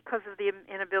pandemic because of the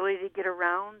inability to get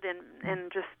around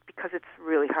and just because it's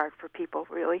really hard for people,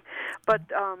 really. But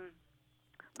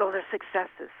those are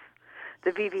successes. The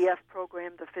VVF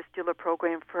program, the fistula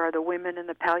program for the women in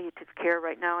the palliative care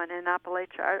right now and in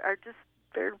Appalachia are just,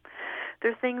 they're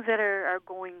things that are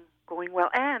going well.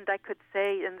 And I could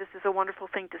say, and this is a wonderful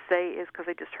thing to say, is because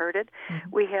I just heard it,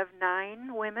 we have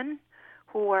 9 women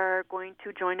who are going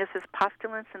to join us as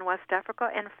postulants in West Africa,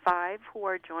 and 5 who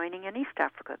are joining in East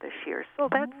Africa this year. So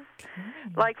that's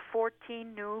like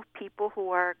 14 new people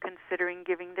who are considering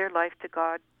giving their life to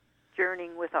God,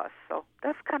 journeying with us. So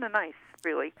that's kind of nice,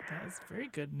 really. That's very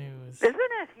good news. Isn't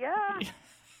it? Yeah.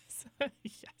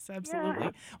 Yes, absolutely.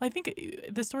 Well, I think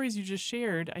the stories you just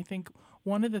shared, I think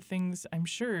one of the things I'm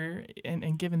sure,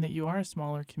 and given that you are a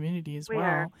smaller community as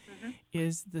well,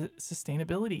 is the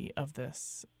sustainability of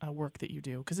this work that you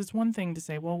do. Because it's one thing to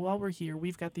say, well, while we're here,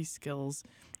 we've got these skills,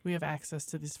 we have access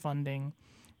to this funding,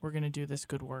 we're going to do this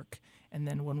good work. And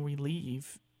then when we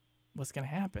leave, what's going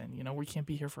to happen? We can't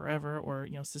be here forever, or,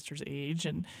 sisters age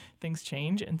and things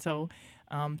change. And so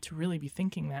to really be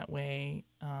thinking that way,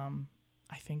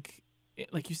 I think,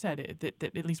 like you said, that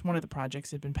at least one of the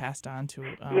projects had been passed on to.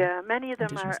 Many of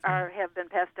them have been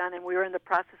passed on, and we are in the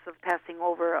process of passing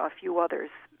over a few others.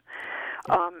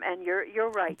 And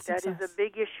you're right. That is a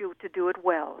big issue, to do it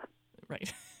well.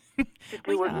 Right. To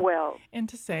do it well. And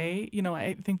to say,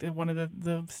 I think that one of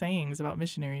the sayings about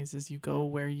missionaries is you go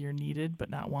where you're needed but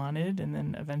not wanted, and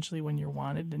then eventually when you're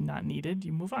wanted and not needed,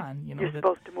 you move on. You're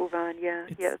supposed to move on, yeah.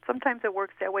 Sometimes it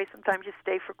works that way. Sometimes you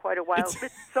stay for quite a while. It's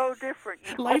so different.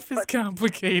 Life is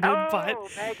complicated, but... Oh,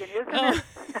 Megan, isn't it?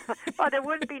 Well, it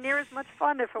wouldn't be near as much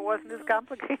fun if it wasn't as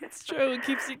complicated. It's true. It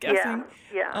keeps you guessing.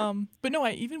 Yeah. But no,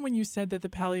 even when you said that the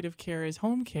palliative care is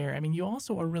home care, I mean, you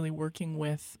also are really working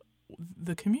with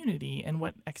the community and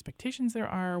what expectations there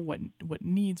are, what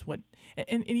needs,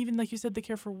 and even like you said, the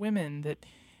care for women that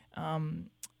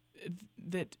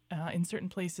in certain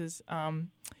places,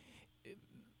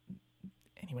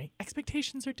 anyway,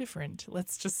 expectations are different.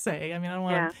 Let's just say. I mean, I don't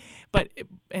want to, but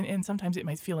and sometimes it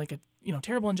might feel like a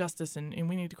terrible injustice, and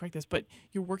we need to correct this. But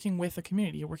you're working with a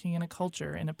community, you're working in a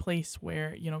culture, in a place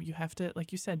where you have to,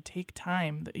 like you said, take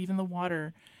time. Even the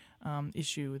water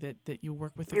issue that you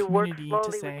work with the community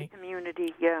to say, with the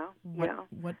community,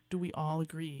 what do we all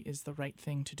agree is the right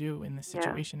thing to do in this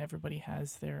situation? Everybody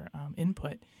has their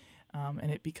input, and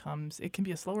it can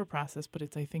be a slower process, but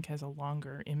I think has a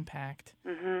longer impact.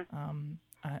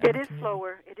 It is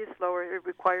slower. It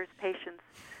requires patience.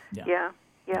 Yeah.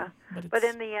 But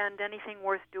in the end, anything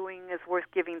worth doing is worth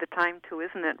giving the time to,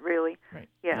 isn't it? Really? Right.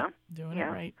 Yeah. Doing it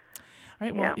right. All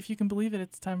right. Well, if you can believe it,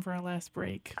 it's time for our last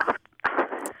break.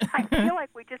 I feel like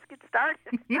we just get started.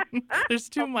 There's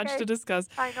too much to discuss.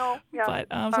 I know. Yeah. But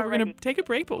so we're going to take a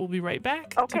break, but we'll be right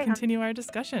back to continue our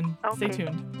discussion. Okay. Stay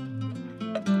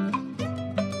tuned.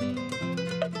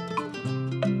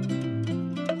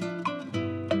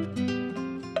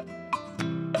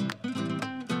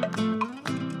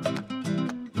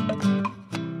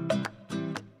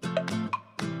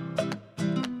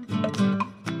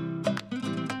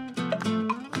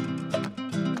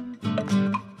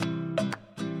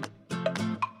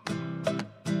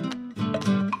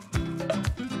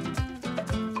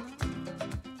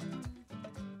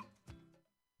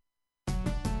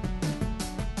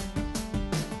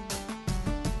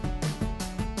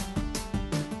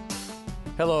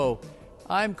 Hello,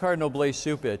 I'm Cardinal Blaise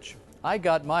Cupich. I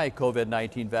got my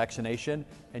COVID-19 vaccination,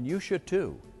 and you should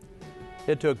too.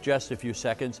 It took just a few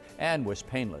seconds and was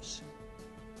painless.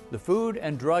 The Food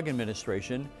and Drug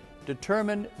Administration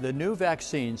determined the new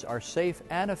vaccines are safe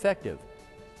and effective,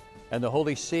 and the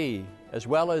Holy See, as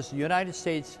well as the United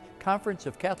States Conference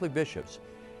of Catholic Bishops,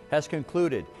 has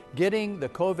concluded getting the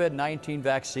COVID-19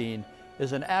 vaccine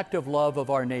is an act of love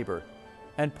of our neighbor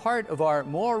and part of our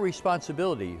moral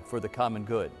responsibility for the common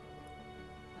good.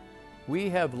 We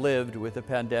have lived with the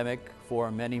pandemic for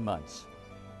many months,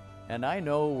 and I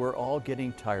know we're all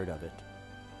getting tired of it.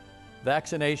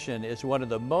 Vaccination is one of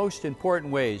the most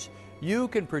important ways you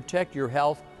can protect your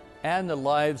health and the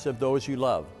lives of those you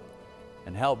love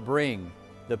and help bring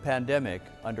the pandemic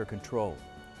under control.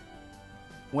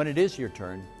 When it is your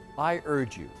turn, I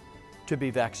urge you to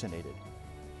be vaccinated.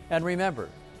 And remember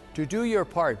to do your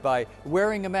part by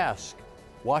wearing a mask,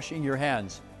 washing your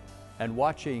hands, and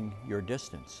watching your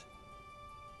distance.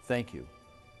 Thank you,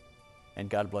 and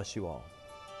God bless you all.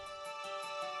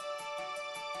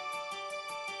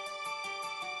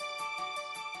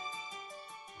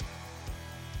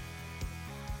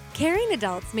 Caring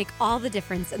adults make all the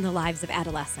difference in the lives of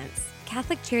adolescents.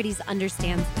 Catholic Charities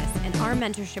understands this, and our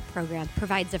mentorship program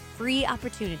provides a free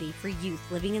opportunity for youth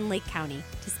living in Lake County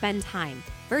to spend time,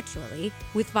 virtually,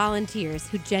 with volunteers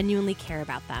who genuinely care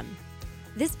about them.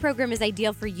 This program is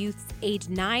ideal for youths age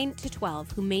 9 to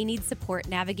 12 who may need support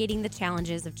navigating the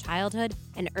challenges of childhood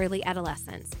and early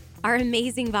adolescence. Our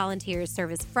amazing volunteers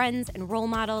serve as friends and role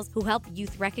models who help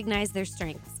youth recognize their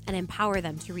strengths and empower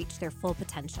them to reach their full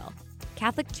potential.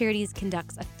 Catholic Charities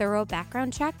conducts a thorough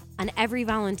background check on every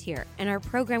volunteer, and our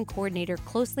program coordinator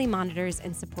closely monitors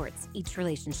and supports each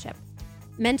relationship.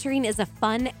 Mentoring is a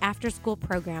fun after-school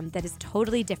program that is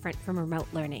totally different from remote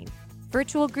learning.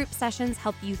 Virtual group sessions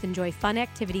help youth enjoy fun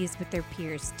activities with their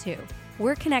peers, too.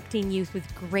 We're connecting youth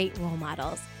with great role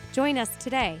models. Join us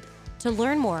today. To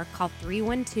learn more, call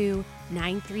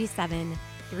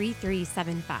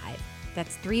 312-937-3375.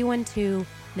 That's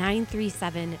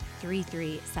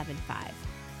 312-937-3375.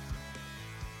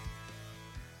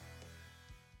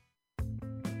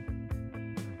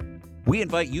 We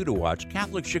invite you to watch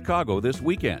Catholic Chicago this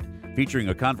weekend, featuring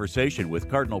a conversation with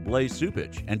Cardinal Blaise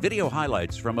Cupich and video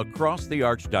highlights from across the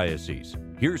Archdiocese.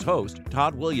 Here's host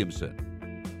Todd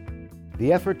Williamson.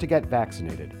 The effort to get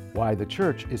vaccinated, why the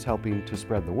Church is helping to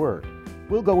spread the word.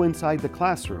 We'll go inside the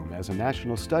classroom as a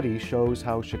national study shows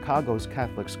how Chicago's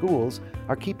Catholic schools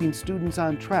are keeping students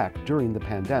on track during the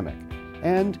pandemic.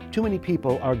 And too many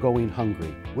people are going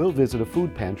hungry. We'll visit a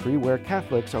food pantry where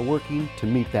Catholics are working to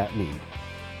meet that need.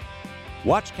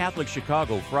 Watch Catholic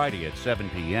Chicago Friday at 7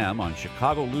 p.m. on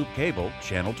Chicago Loop Cable,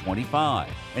 Channel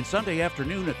 25, and Sunday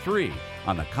afternoon at 3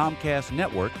 on the Comcast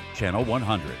Network, Channel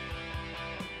 100.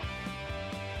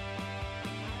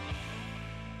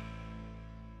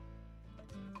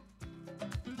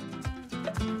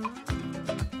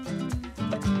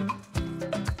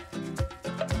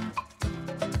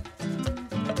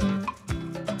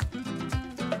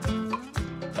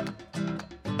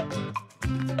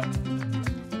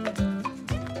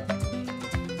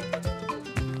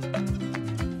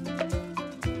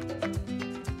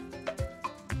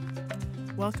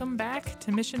 Welcome back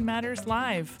to Mission Matters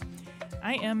Live.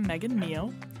 I am Megan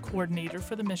Mio, coordinator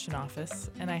for the Mission Office,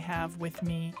 and I have with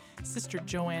me Sister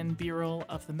Joanne Birrell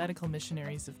of the Medical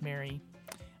Missionaries of Mary.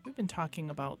 We've been talking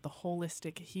about the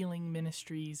holistic healing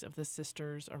ministries of the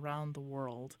sisters around the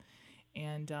world.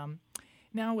 And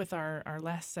now with our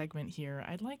last segment here,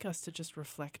 I'd like us to just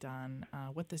reflect on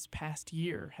what this past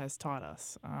year has taught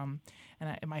us. And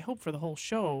my hope for the whole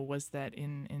show was that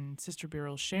in Sister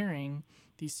Birrell sharing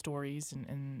these stories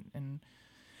and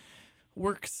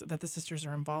works that the sisters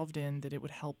are involved in, that it would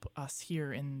help us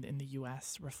here in the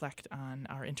U.S. reflect on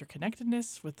our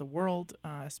interconnectedness with the world,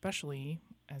 especially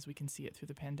as we can see it through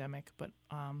the pandemic, but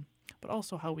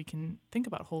also how we can think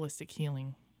about holistic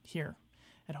healing here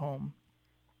at home.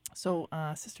 So,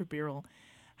 Sister Birrell,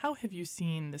 how have you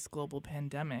seen this global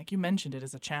pandemic? You mentioned it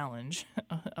as a challenge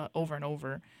over and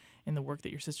over in the work that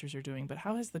your sisters are doing, but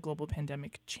how has the global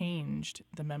pandemic changed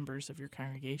the members of your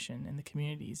congregation and the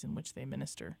communities in which they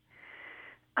minister?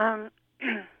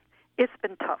 It's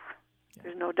been tough. Yeah.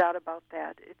 There's no doubt about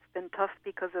that. It's been tough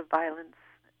because of violence,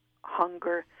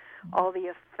 hunger, all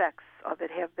the effects of it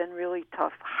have been really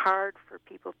tough, hard for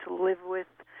people to live with.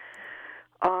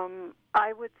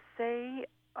 I would say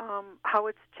how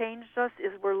it's changed us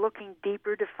is we're looking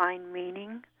deeper to find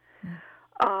meaning.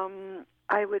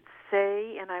 I would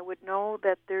say, and I would know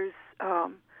that there's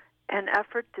an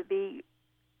effort to be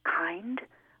kind,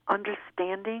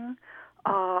 understanding,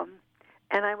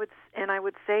 And I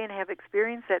would say and have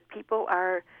experienced that people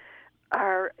are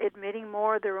admitting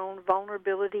more their own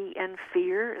vulnerability and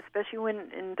fear, especially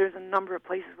when there's a number of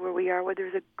places where we are where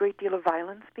there's a great deal of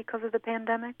violence because of the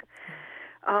pandemic.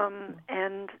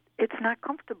 And it's not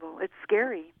comfortable. It's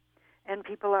scary. And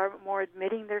people are more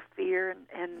admitting their fear,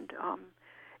 and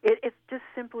it just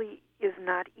simply is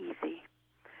not easy.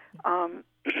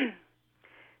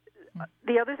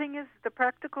 The other thing is the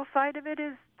practical side of it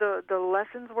is the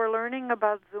lessons we're learning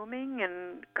about Zooming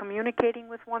and communicating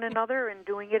with one another and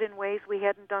doing it in ways we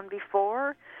hadn't done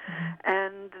before.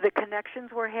 And the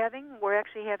connections we're having, we're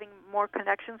actually having more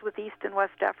connections with East and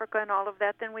West Africa and all of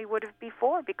that than we would have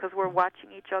before because we're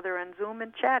watching each other on Zoom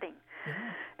and chatting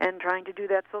and trying to do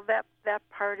that. So that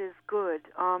part is good.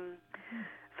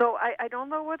 So I don't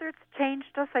know whether it's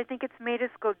changed us. I think it's made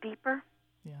us go deeper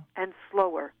and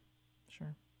slower.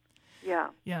 Sure. Yeah,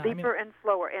 deeper and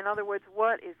slower. In other words,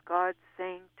 what is God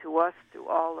saying to us through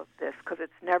all of this? Because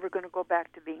it's never going to go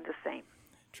back to being the same.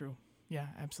 True. Yeah,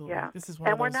 absolutely. Yeah. This is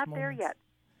one of those moments. And we're not there yet.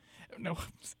 No,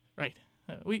 right.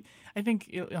 I think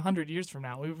 100 years from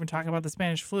now, we've been talking about the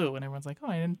Spanish flu, and everyone's like, oh,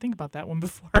 I didn't think about that one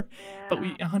before. Yeah. But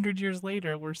 100 years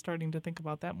later, we're starting to think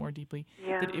about that more deeply.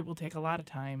 Yeah. That it will take a lot of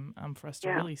time for us to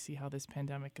really see how this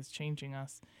pandemic is changing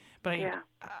us. But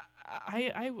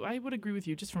I would agree with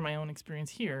you, just from my own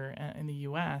experience here in the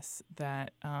U.S.,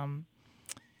 that some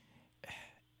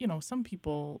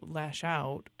people lash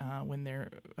out when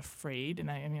they're afraid, and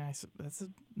I mean that's a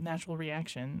natural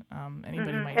reaction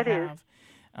anybody might have.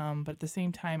 But at the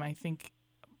same time, I think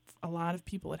a lot of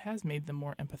people, it has made them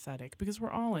more empathetic because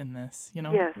we're all in this,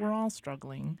 Yes. We're all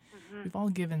struggling. We've all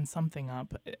given something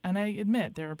up. And I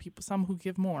admit there are some who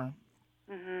give more,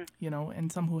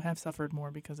 and some who have suffered more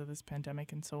because of this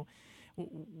pandemic. And so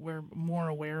we're more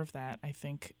aware of that, I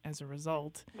think, as a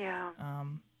result. Yeah.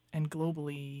 And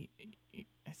globally,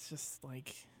 it's just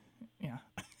like,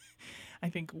 I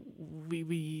think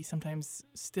we sometimes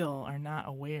still are not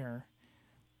aware,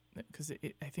 because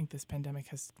I think this pandemic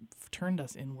has turned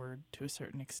us inward to a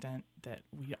certain extent, that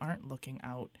we aren't looking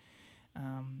out.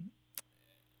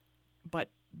 But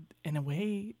in a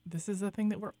way, this is a thing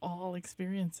that we're all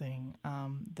experiencing,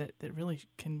 that really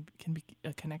can be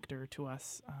a connector to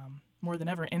us more than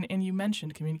ever. And you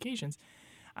mentioned communications.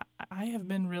 I have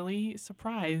been really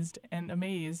surprised and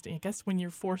amazed, I guess, when you're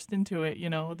forced into it,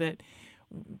 that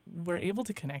we're able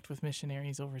to connect with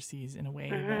missionaries overseas in a way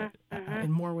that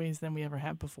in more ways than we ever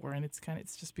have before. And it's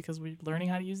just because we're learning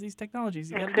how to use these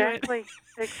technologies. You got to do it.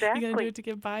 Exactly. You got to do it to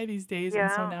get by these days.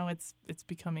 And so now it's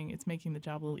making the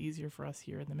job a little easier for us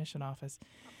here in the mission office.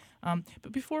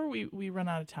 But before we run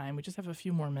out of time, we just have a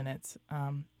few more minutes.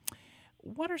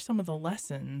 What are some of the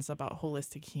lessons about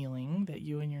holistic healing that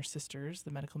you and your sisters, the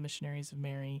Medical Missionaries of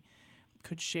Mary,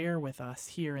 could share with us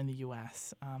here in the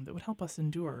U.S. That would help us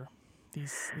endure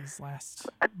these last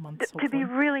months? To be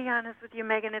really honest with you,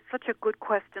 Megan, it's such a good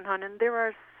question, hon, and there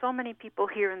are so many people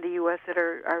here in the U.S. that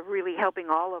are really helping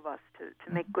all of us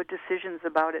to make good decisions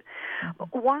about it.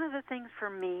 One of the things for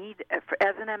me,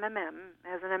 as an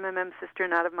MMM sister,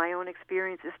 and out of my own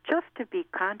experience, is just to be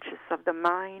conscious of the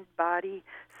mind, body,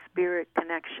 spirit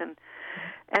connection,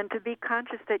 and to be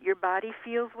conscious that your body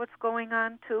feels what's going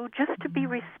on too, just to be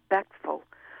respectful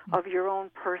of your own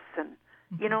person.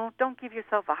 Don't give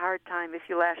yourself a hard time if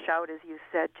you lash out, as you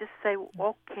said. Just say,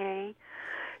 okay,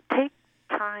 take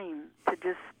time to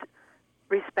just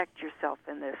respect yourself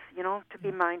in this, to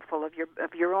be mindful of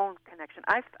your own connection.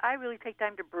 I really take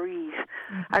time to breathe.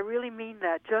 I really mean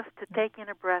that, just to take in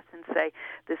a breath and say,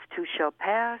 this too shall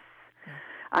pass.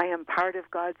 I am part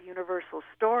of God's universal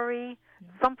story,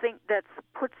 something that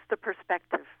puts the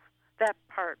perspective, that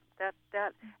part, that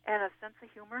and a sense of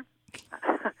humor.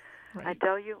 Right. I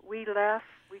tell you, we laugh.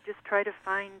 We just try to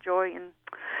find joy. And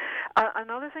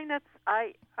another thing that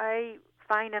I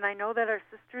find, and I know that our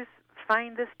sisters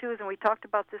find this too, and we talked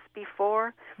about this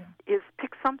before, is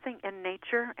pick something in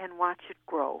nature and watch it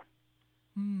grow.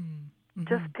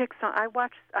 Just pick some. I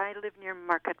live near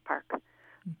Marquette Park.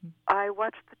 I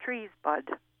watch the trees bud.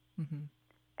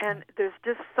 And there's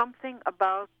just something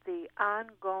about the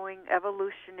ongoing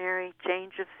evolutionary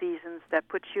change of seasons that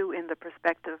puts you in the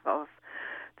perspective of,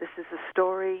 this is a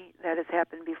story that has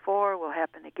happened before, will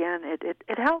happen again.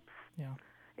 It helps.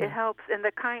 It helps. And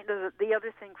the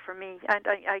other thing for me, and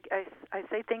I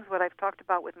say things what I've talked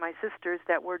about with my sisters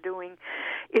that we're doing,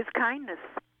 is kindness.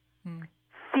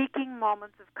 Seeking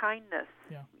moments of kindness.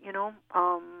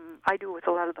 I do it with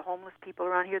a lot of the homeless people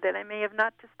around here that I may have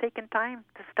not just taken time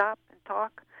to stop and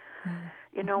talk.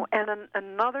 And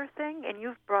another thing, and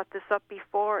you've brought this up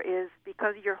before, is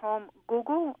because you're home,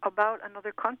 Google about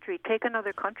another country. Take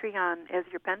another country on as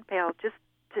your pen pal, just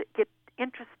to get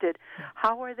interested.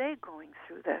 How are they going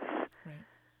through this? Right.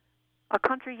 A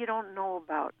country you don't know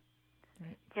about.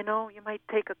 Right. You know, you might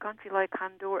take a country like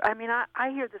Honduras. I mean,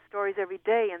 I hear the stories every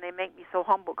day, and they make me so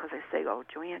humble because I say, "Oh,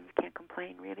 Joanne, you can't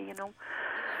complain, really." You know.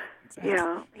 Exactly.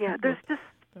 Yeah. There's just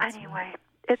anyway.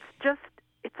 Right.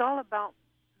 It's all about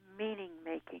meaning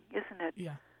making, isn't it?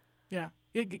 Yeah.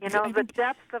 The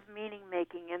depth of meaning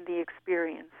making in the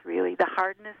experience, really, the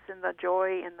hardness and the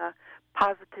joy and the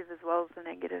positive as well as the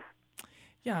negative.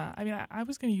 Yeah, I mean, I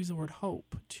was going to use the word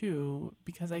hope, too,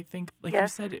 because I think, like you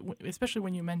said, especially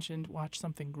when you mentioned watch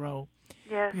something grow,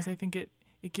 because I think it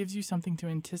gives you something to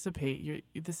anticipate.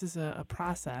 This is a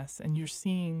process, and you're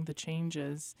seeing the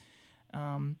changes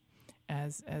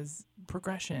as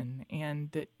progression,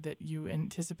 and that you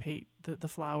anticipate the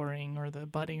flowering or the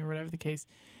budding or whatever the case,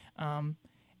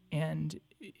 and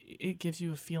it gives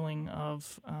you a feeling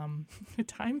of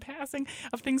time passing,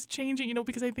 of things changing,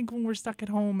 because I think when we're stuck at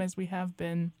home, as we have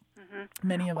been,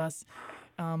 many of us,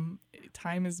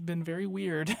 time has been very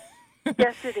weird.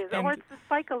 Yes, it is. Or it's the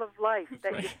cycle of life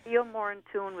that you feel more in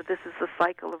tune with. This is the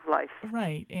cycle of life.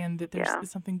 Right, and that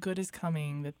there's something good is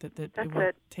coming, that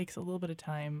it takes a little bit of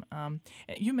time.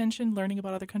 You mentioned learning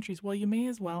about other countries. Well, you may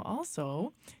as well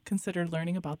also consider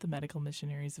learning about the Medical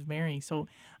Missionaries of Mary. So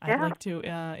I'd like to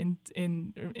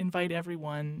invite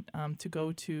everyone to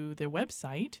go to their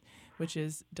website, which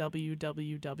is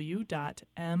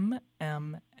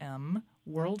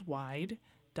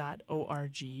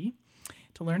www.mmmworldwide.org.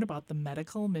 to learn about the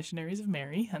Medical Missionaries of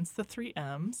Mary, hence the 3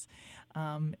 M's,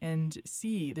 and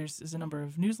see there's a number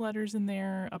of newsletters in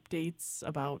there, updates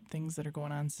about things that are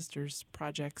going on, sisters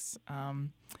projects,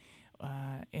 and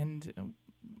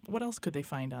what else could they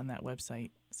find on that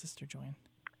website, Sister Joanne?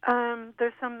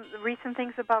 There's some recent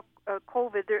things about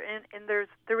COVID, and there's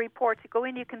the reports. You go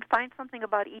in, you can find something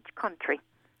about each country.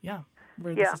 Yeah,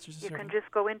 where the sisters are you serving. can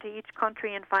just go into each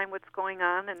country and find what's going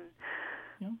on, and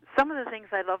some of the things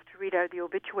I love to read are the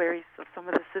obituaries of some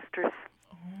of the sisters.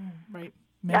 Oh, right.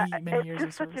 Many years of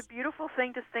It's just service. such a beautiful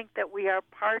thing to think that we are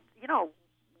part,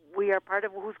 we are part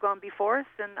of who's gone before us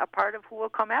and a part of who will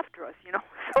come after us, So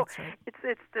That's right.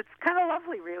 it's kind of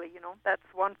lovely, really, That's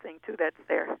one thing, too, that's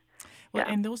there. Well,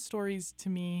 and those stories, to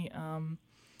me,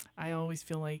 I always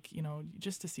feel like,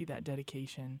 just to see that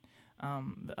dedication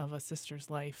of a sister's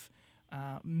life,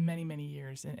 many, many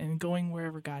years, and going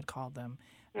wherever God called them,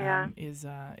 is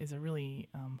a really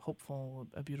hopeful,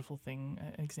 a beautiful thing,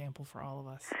 an example for all of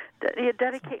us.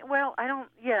 Dedicate. Well, I don't.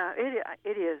 Yeah,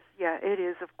 it is. Yeah, it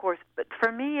is, of course. But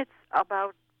for me, it's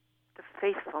about the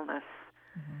faithfulness.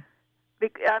 Mm-hmm.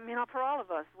 For all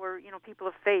of us, we're people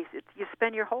of faith. You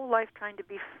spend your whole life trying to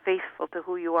be faithful to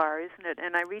who you are, isn't it?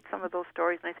 And I read some of those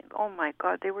stories, and I think, oh my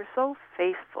God, they were so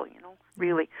faithful.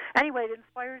 Really. Anyway, it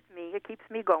inspires me. It keeps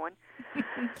me going.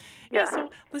 So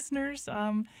listeners,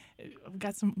 I've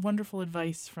got some wonderful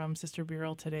advice from Sister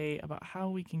Beryl today about how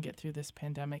we can get through this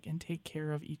pandemic and take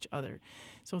care of each other.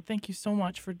 So thank you so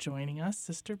much for joining us,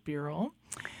 Sister Beryl.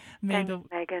 Thanks,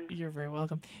 Megan. You're very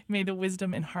welcome. May the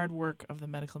wisdom and hard work of the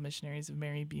Medical Missionaries of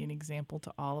Mary be an example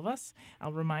to all of us.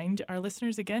 I'll remind our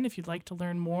listeners again, if you'd like to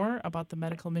learn more about the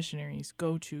Medical Missionaries,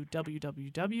 go to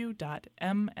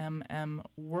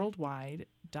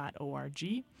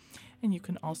www.mmmworldwide.org, and you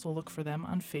can also look for them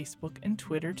on Facebook and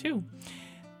Twitter, too.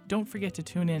 Don't forget to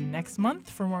tune in next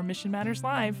month for more Mission Matters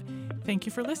Live. Thank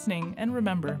you for listening, and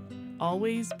remember,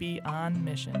 always be on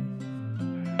mission.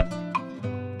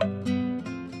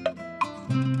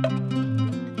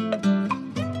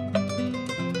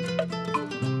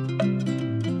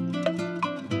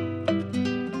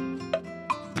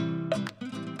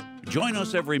 Join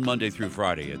us every Monday through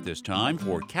Friday at this time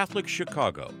for Catholic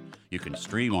Chicago. You can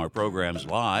stream our programs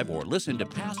live or listen to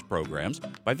past programs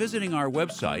by visiting our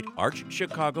website,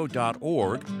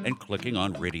 archchicago.org, and clicking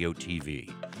on Radio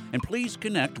TV. And please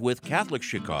connect with Catholic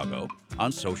Chicago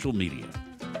on social media.